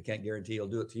sometimes. I can't guarantee he'll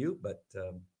do it to you, but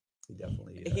he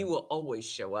definitely. He will always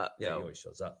show up. Yeah, though. he always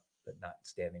shows up, but not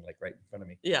standing like right in front of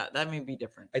me. Yeah, that may be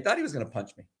different. I thought he was going to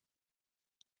punch me.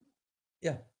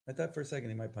 Yeah, I thought for a second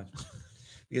he might punch me.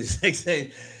 Because like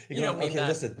saying, okay,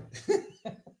 listen.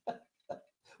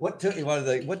 What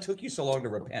took you so long to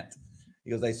repent?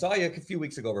 He goes, I saw you a few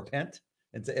weeks ago. Repent,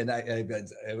 and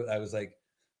I was like,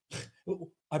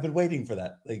 I've been waiting for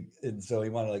that. Like, and so he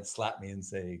wanted to like slap me and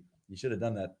say, you should have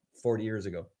done that 40 years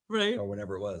ago, right? Or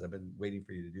whenever it was. I've been waiting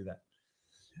for you to do that.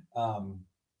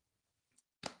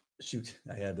 Shoot,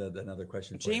 I had another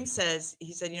question. James says,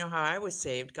 he said, how I was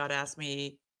saved? God asked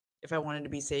me if I wanted to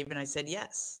be saved, and I said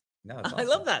yes. No, awesome. I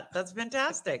love that. That's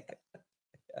fantastic.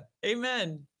 Yeah.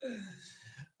 Amen.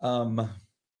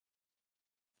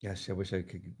 Gosh, I wish I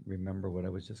could remember what I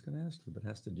was just going to ask you, but it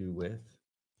has to do with.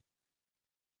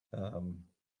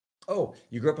 Oh,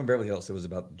 you grew up in Beverly Hills. So it was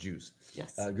about Jews.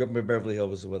 Yes. Grew up in Beverly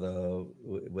Hills with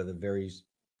a very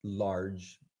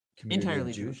large community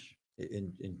entirely of Jews.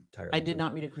 Entirely. I did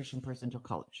not meet a Christian person until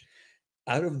college.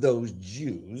 Out of those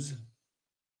Jews,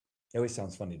 it always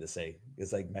sounds funny to say.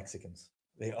 It's like Mexicans.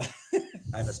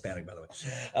 I'm Hispanic, by the way.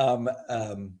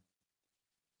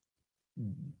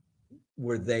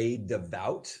 Were they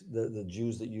devout? The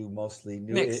Jews that you mostly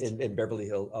knew in Beverly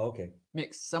Hills? Oh, okay.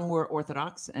 Mixed. Some were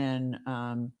Orthodox, and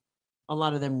a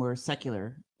lot of them were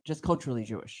secular, just culturally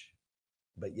Jewish.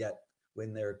 But yet,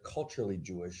 when they're culturally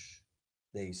Jewish,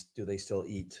 they still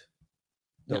eat?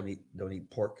 Don't eat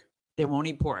pork. They won't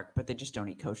eat pork, but they just don't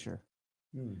eat kosher.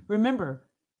 Remember,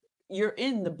 you're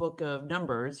in the book of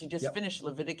Numbers. You just finished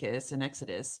Leviticus and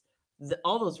Exodus.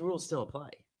 All those rules still apply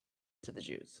to the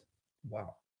Jews.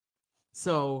 Wow.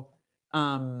 So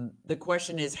the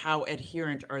question is, how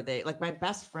adherent are they? Like my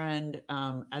best friend,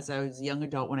 as I was a young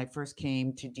adult, when I first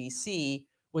came to DC,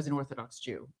 was an Orthodox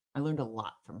Jew. I learned a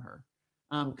lot from her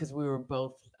because we were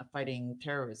both fighting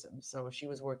terrorism. So she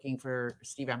was working for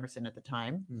Steve Emerson at the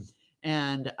time.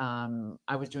 And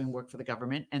I was doing work for the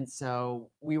government. And so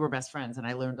we were best friends. And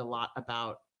I learned a lot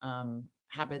about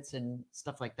habits and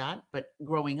stuff like that. But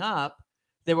growing up,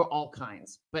 there were all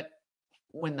kinds. But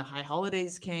when the high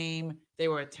holidays came, they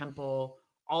were at temple.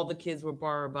 All the kids were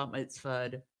bar bat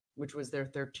mitzvahed, which was their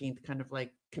 13th kind of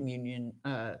like communion.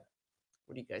 What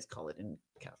do you guys call it in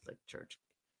Catholic Church?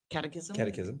 Catechism?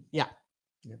 Catechism. Yeah.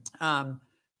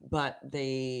 But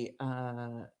they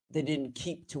didn't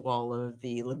keep to all of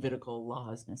the Levitical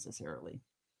laws necessarily.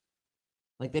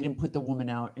 Like they didn't put the woman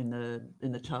out in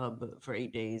the tub for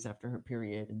 8 days after her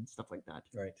period and stuff like that.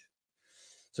 Right.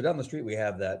 So down the street we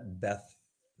have that Beth.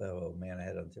 Oh man, I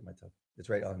had it on the tip of my tongue. It's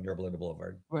right on Yorba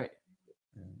Boulevard. Right.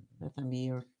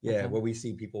 Bethany where we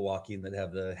see people walking that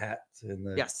have the hats and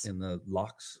the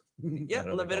locks. Yeah,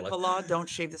 Levitical law, don't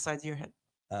shave the sides of your head.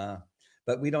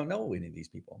 But we don't know any of these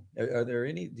people. Are there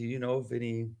any? Do you know of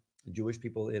any Jewish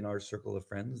people in our circle of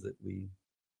friends that we,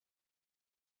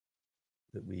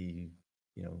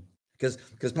 because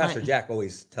Pastor Right. Jack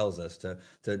always tells us to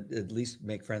at least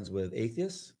make friends with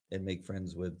atheists and make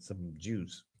friends with some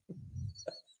Jews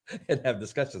and have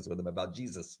discussions with them about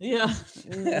Jesus. Yeah.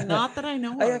 Not that I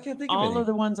know I of. can't think of All any. of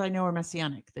the ones I know are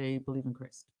messianic. They believe in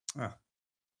Christ. Ah,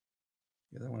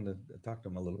 yeah, I wanted to talk to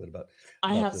them a little bit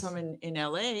I have this. some in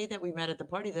LA that we met at the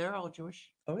party. They're all Jewish.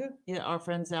 Oh yeah. Yeah, our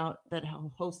friends out that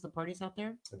host the parties out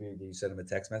there. Did you send them a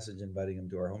text message inviting them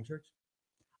to our home church?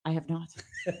 I have not.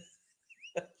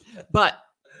 But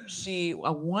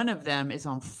one of them is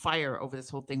on fire over this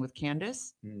whole thing with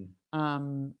Candace.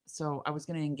 So I was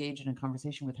going to engage in a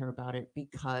conversation with her about it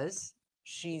because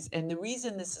and the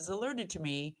reason this is alerted to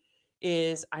me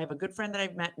is I have a good friend that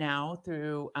I've met now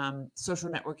through social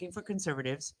networking for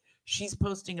conservatives. She's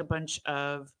posting a bunch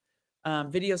of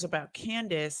videos about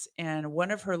Candace, and one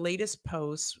of her latest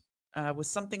posts was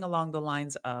something along the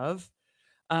lines of,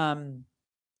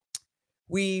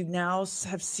 we now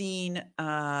have seen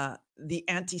the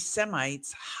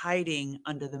anti-Semites hiding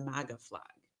under the MAGA flag.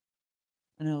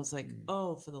 And I was like,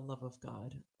 oh, for the love of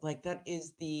God. Like, that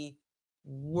is the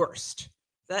worst.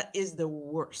 That is the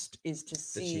worst, is to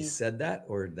see. That she said that,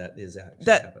 or that is actually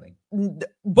happening?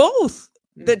 Both.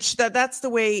 That's the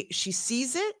way she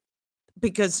sees it,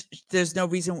 because there's no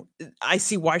reason. I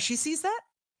see why she sees that.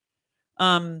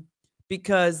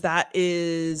 Because that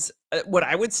is what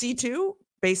I would see too,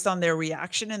 based on their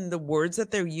reaction and the words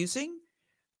that they're using.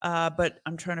 But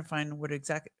I'm trying to find what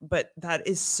exactly, but that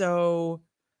is so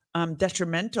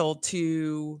detrimental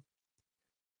to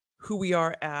who we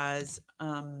are as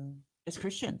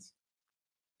Christians,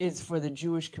 is for the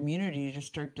Jewish community to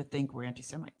start to think we're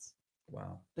anti-Semites.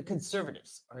 Wow. The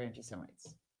conservatives are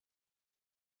anti-Semites.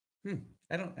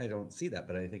 I don't see that,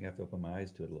 but I think I have to open my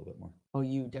eyes to it a little bit more. Oh,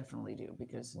 you definitely do,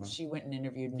 because she went and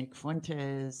interviewed Nick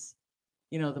Fuentes.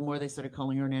 You know, the more they started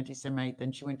calling her an anti-Semite,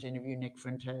 then she went to interview Nick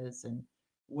Fuentes and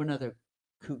one other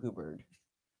cuckoo bird.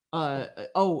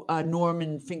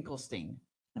 Norman Finkelstein.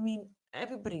 I mean,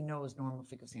 everybody knows Norman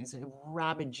Finkelstein is a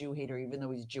rabid Jew hater, even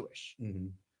though he's Jewish.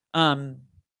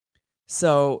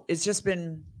 So it's just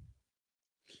been.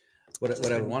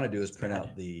 What I would want to do is print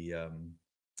out the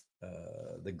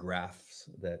graphs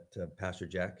that Pastor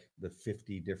Jack, the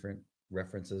 50 different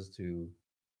references to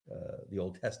the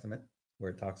Old Testament,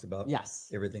 where it talks about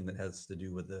everything that has to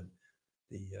do with the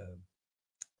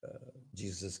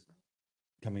Jesus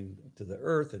coming to the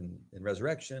earth and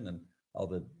resurrection and all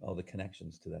the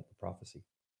connections to that, the prophecy. I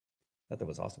thought that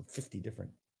was awesome. 50 different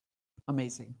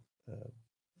amazing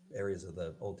areas of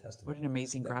the Old Testament. What an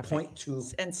amazing graphic. Point to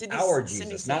our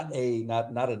Jesus, not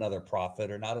another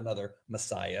prophet or not another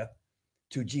Messiah,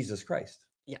 to Jesus Christ.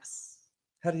 Yes.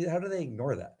 How do they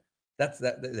ignore that?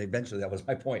 Eventually, that was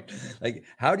my point. Like,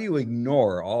 how do you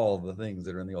ignore all the things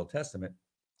that are in the Old Testament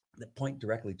that point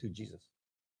directly to Jesus?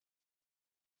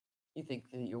 You think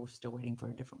that you're still waiting for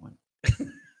a different one?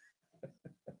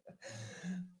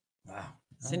 Wow.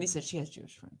 Cindy said she has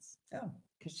Jewish friends. Yeah.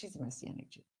 Because she's a Messianic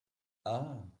Jew.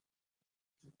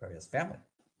 Probably has family.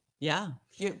 Yeah.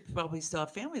 You probably still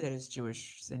have family that is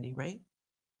Jewish, Cindy, right?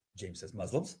 James says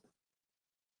Muslims.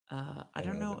 I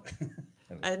don't know.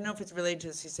 I don't know if it's related to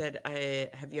this. He said,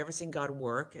 have you ever seen God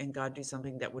work and God do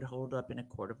something that would hold up in a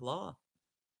court of law?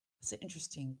 It's an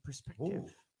interesting perspective. Ooh.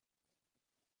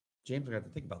 James, we have to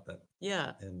think about that.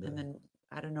 Yeah. And then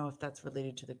I don't know if that's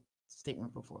related to the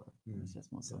statement before. It says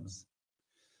Muslims.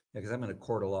 Yeah, because I'm in a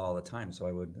court of law all the time. So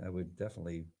I would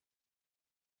definitely,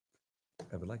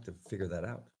 I would like to figure that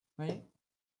out. Right.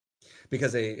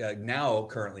 Because now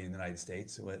currently in the United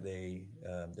States,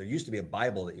 there used to be a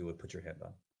Bible that you would put your hand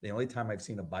on. The only time I've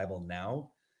seen a Bible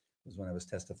now was when I was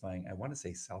testifying. I want to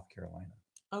say South Carolina.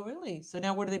 Oh, really? So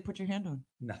now where do they put your hand on?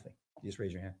 Nothing. You just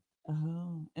raise your hand.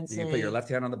 Oh, and you put your left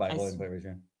hand on the Bible and raise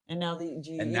your hand. And now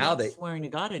you're not swearing to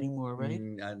God anymore, right?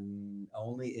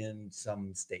 Only in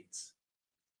some states.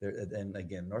 And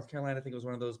again, North Carolina, I think it was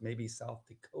one of those. Maybe South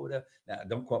Dakota. Now,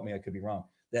 don't quote me. I could be wrong.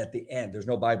 At the end, there's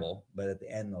no Bible, but at the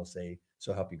end they'll say,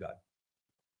 "So help you God."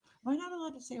 Am I not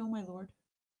allowed to say, "Oh my Lord"?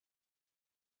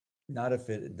 Not if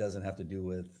it doesn't have to do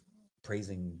with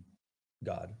praising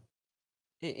God.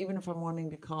 Even if I'm wanting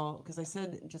to call, because I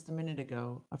said just a minute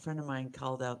ago, a friend of mine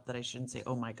called out that I shouldn't say,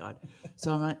 "Oh my God."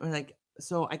 So I'm like,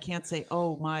 so I can't say,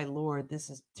 "Oh my Lord, this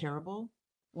is terrible,"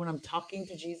 when I'm talking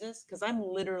to Jesus, because I'm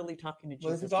literally talking to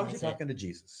Jesus. Well, if you're talking to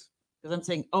Jesus, because I'm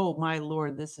saying, "Oh my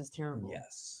Lord, this is terrible."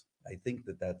 Yes, I think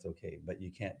that's okay, but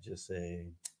you can't just say,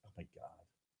 "Oh my God,"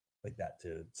 like that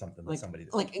to something that somebody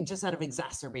does. Like just out of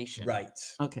exacerbation. Right.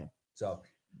 Okay. So,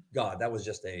 God, that was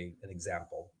just an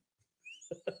example.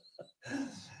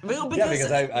 Well, Yeah, because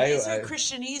because these are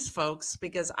Christianese folks,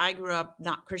 because I grew up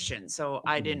not Christian. So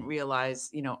I didn't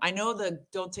realize, I know the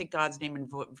don't take God's name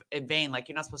in vain. Like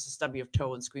you're not supposed to stub your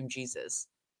toe and scream Jesus.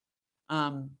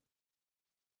 Even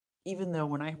though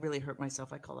when I really hurt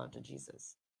myself, I call out to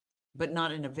Jesus, but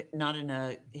not in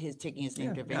a his taking his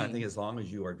name to vain. Yeah, I think as long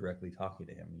as you are directly talking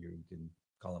to him, you can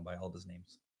call him by all his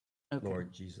names. Okay.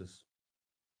 Lord Jesus.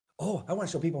 Oh, I want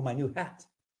to show people my new hat.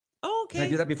 Oh, okay. Can I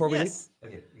do that before we leave?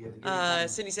 Okay.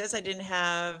 Cindy says, I didn't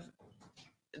have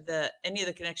any of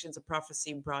the connections of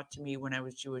prophecy brought to me when I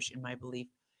was Jewish in my belief.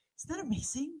 Isn't that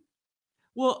amazing?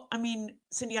 Well, I mean,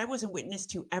 Cindy, I wasn't witness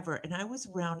to ever, and I was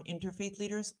around interfaith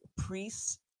leaders,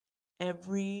 priests,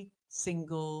 nearly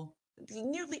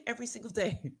every single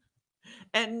day.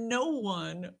 And no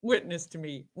one witnessed to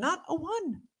me. Not a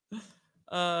one.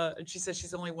 And she says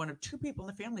she's only one of 2 people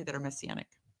in the family that are Messianic.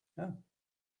 Oh.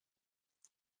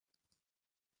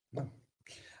 No.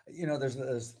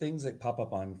 There's things that pop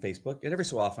up on Facebook, and every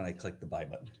so often I click the buy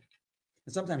button.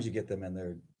 And sometimes you get them and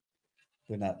they're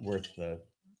not worth the.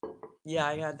 Yeah,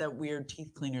 I had that weird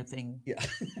teeth cleaner thing. Yeah.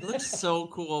 It looked so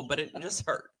cool, but it just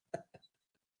hurt.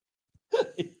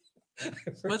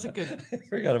 Wasn't good. I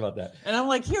forgot about that. And I'm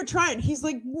like, here, try it. He's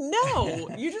like, no,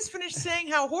 you just finished saying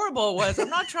how horrible it was. I'm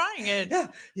not trying it. Yeah.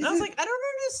 And I was like, I don't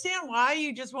understand why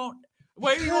you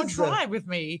won't try with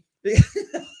me.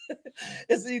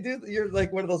 You're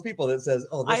like one of those people that says,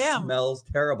 oh, this smells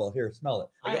terrible. Here, smell it.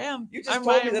 I am. You just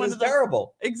told me that it's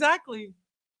terrible. Exactly.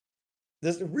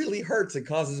 This really hurts. It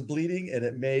causes bleeding and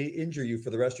it may injure you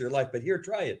for the rest of your life. But here,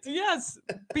 try it. Yes.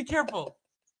 Be careful.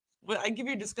 Well, I give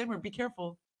you a disclaimer. Be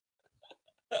careful.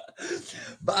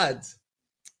 But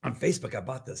on Facebook, I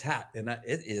bought this hat and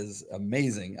it is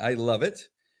amazing. I love it.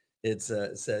 It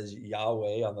says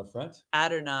Yahweh on the front.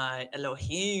 Adonai,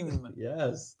 Elohim.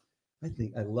 Yes.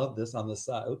 I love this on the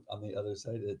side. On the other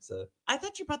side, it's I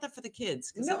thought you bought that for the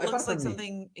kids because it looks like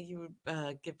something you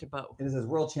would give to Bo. It is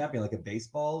world champion, like a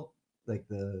baseball, like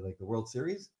the World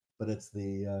Series, but it's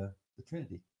the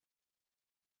Trinity.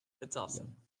 It's awesome.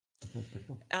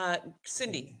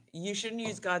 Cindy, you shouldn't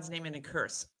use God's name in a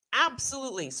curse.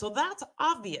 Absolutely. So that's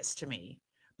obvious to me.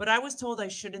 But I was told I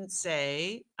shouldn't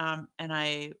say, and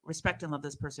I respect and love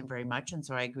this person very much, and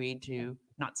so I agreed to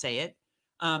not say it.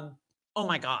 Oh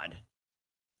my God.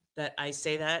 That I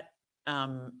say that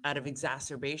out of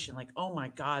exacerbation, like, oh my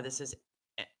God, this is.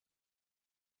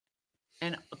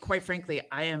 And quite frankly,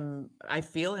 I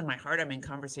feel in my heart, I'm in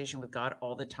conversation with God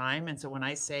all the time. And so when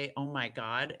I say, oh my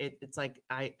God, it's like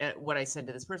what I said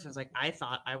to this person was like, I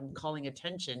thought I'm calling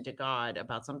attention to God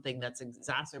about something that's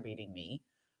exacerbating me.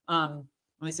 And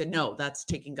they said, no, that's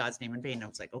taking God's name in vain. And I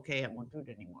was like, okay, I won't do it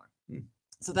anymore.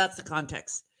 So that's the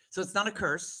context. So it's not a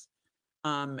curse.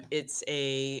 It's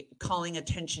a calling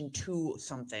attention to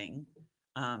something.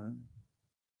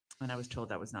 And I was told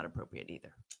that was not appropriate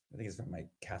either. I think it's from my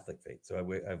Catholic faith. So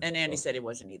and Andy said it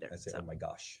wasn't either. I said, oh my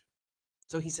gosh.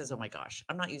 So he says, oh my gosh.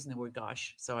 I'm not using the word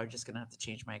gosh. So I'm just going to have to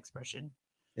change my expression.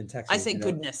 In text, I say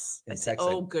goodness. I say,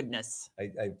 oh, goodness.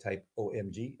 I type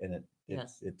OMG and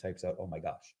it types out, oh my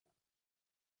gosh.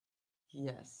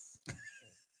 Yes.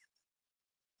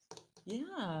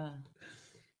 Yeah.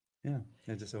 Yeah.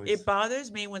 It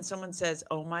bothers me when someone says,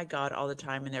 oh my God, all the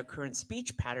time in their current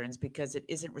speech patterns, because it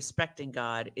isn't respecting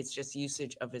God. It's just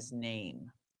usage of his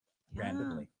name.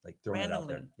 Randomly, like throwing it out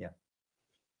there. Yeah.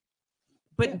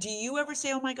 But do you ever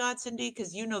say, oh my God, Cindy?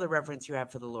 Because you know the reverence you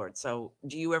have for the Lord. So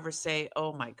do you ever say,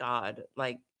 oh my God,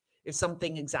 like if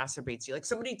something exacerbates you, like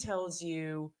somebody tells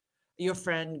you your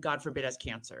friend, God forbid, has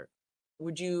cancer,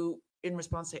 would you in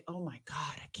response say, oh my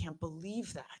God, I can't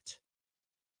believe that?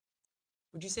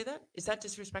 Would you say that? Is that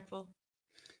disrespectful?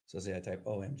 So say I type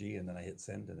OMG and then I hit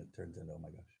send and it turns into, oh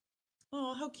my gosh.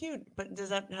 Oh, how cute. But does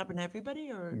that happen to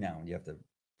everybody or? No, you have to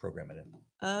program it in.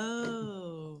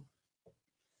 Oh.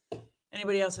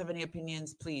 Anybody else have any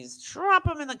opinions? Please drop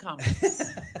them in the comments.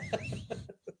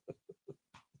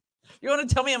 You want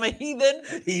to tell me I'm a heathen?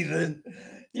 Heathen.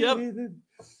 Yep. Heathen.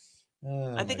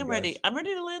 Oh, I think I'm ready. I'm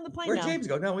ready to land the plane. Where'd James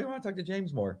go? No, we want to talk to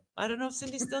James more. I don't know if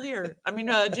Cindy's still here. I mean,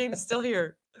 James is still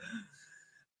here.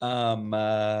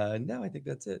 No, I think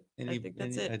that's it. I think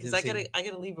that's it. Because I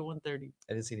gotta leave at 1:30.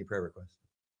 I didn't see any prayer requests.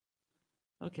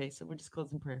 Okay, so we're just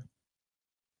closing prayer.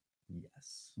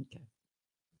 Yes. Okay.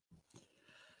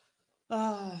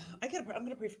 I'm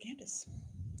gonna pray for Candace.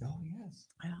 Oh yes.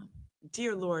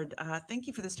 Dear Lord, thank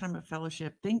you for this time of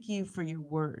fellowship. Thank you for your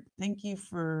word. Thank you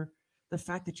for the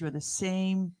fact that you are the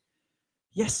same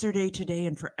yesterday, today,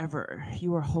 and forever.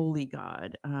 You are holy,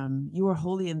 God. You are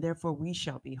holy, and therefore we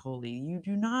shall be holy. You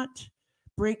do not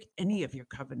break any of your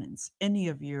covenants, any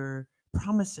of your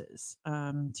promises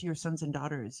to your sons and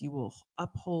daughters. You will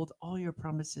uphold all your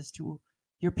promises to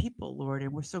your people, Lord.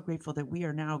 And we're so grateful that we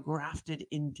are now grafted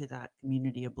into that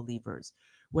community of believers.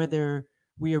 Whether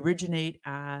we originate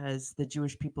as the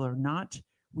Jewish people or not,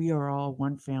 we are all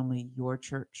one family, your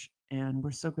church. And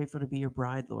we're so grateful to be your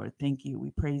bride, Lord. Thank you.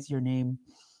 We praise your name.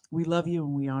 We love you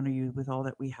and we honor you with all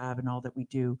that we have and all that we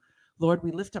do. Lord,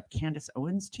 we lift up Candace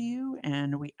Owens to you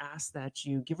and we ask that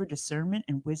you give her discernment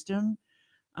and wisdom.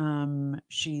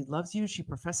 She loves you, she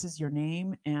professes your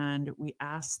name, and we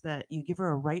ask that you give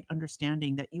her a right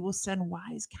understanding, that you will send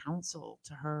wise counsel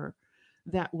to her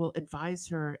that will advise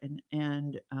her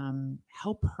and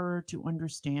help her to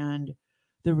understand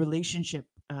the relationship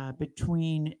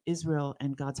between Israel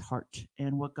and God's heart,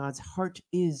 and what God's heart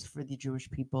is for the Jewish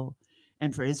people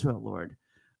and for Israel, Lord.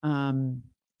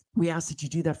 We ask that you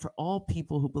do that for all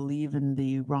people who believe in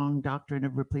the wrong doctrine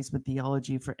of replacement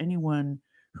theology, for anyone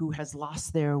who has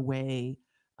lost their way,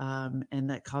 and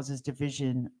that causes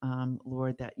division,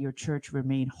 Lord, that your church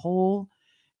remain whole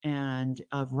and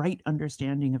of right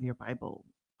understanding of your Bible.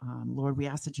 Lord, we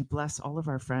ask that you bless all of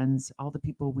our friends, all the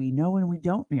people we know and we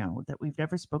don't know that we've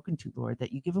never spoken to, Lord,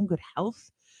 that you give them good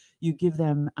health, you give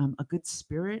them a good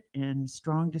spirit and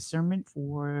strong discernment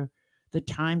for the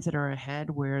times that are ahead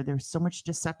where there's so much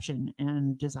deception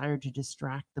and desire to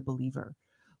distract the believer.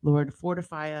 Lord,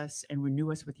 fortify us and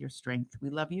renew us with your strength. We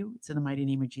love you. It's in the mighty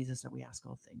name of Jesus that we ask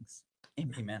all things.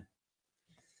 Amen. Amen.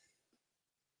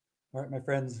 All right, my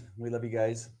friends, we love you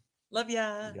guys. Love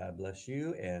ya. God bless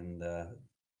you. And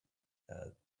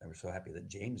we're so happy that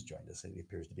James joined us. He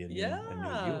appears to be a new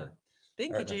viewer.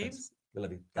 Thank All you, right, my friends, James. we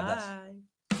love you. God bless. Bye.